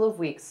a couple of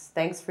weeks.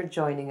 Thanks for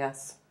joining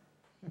us.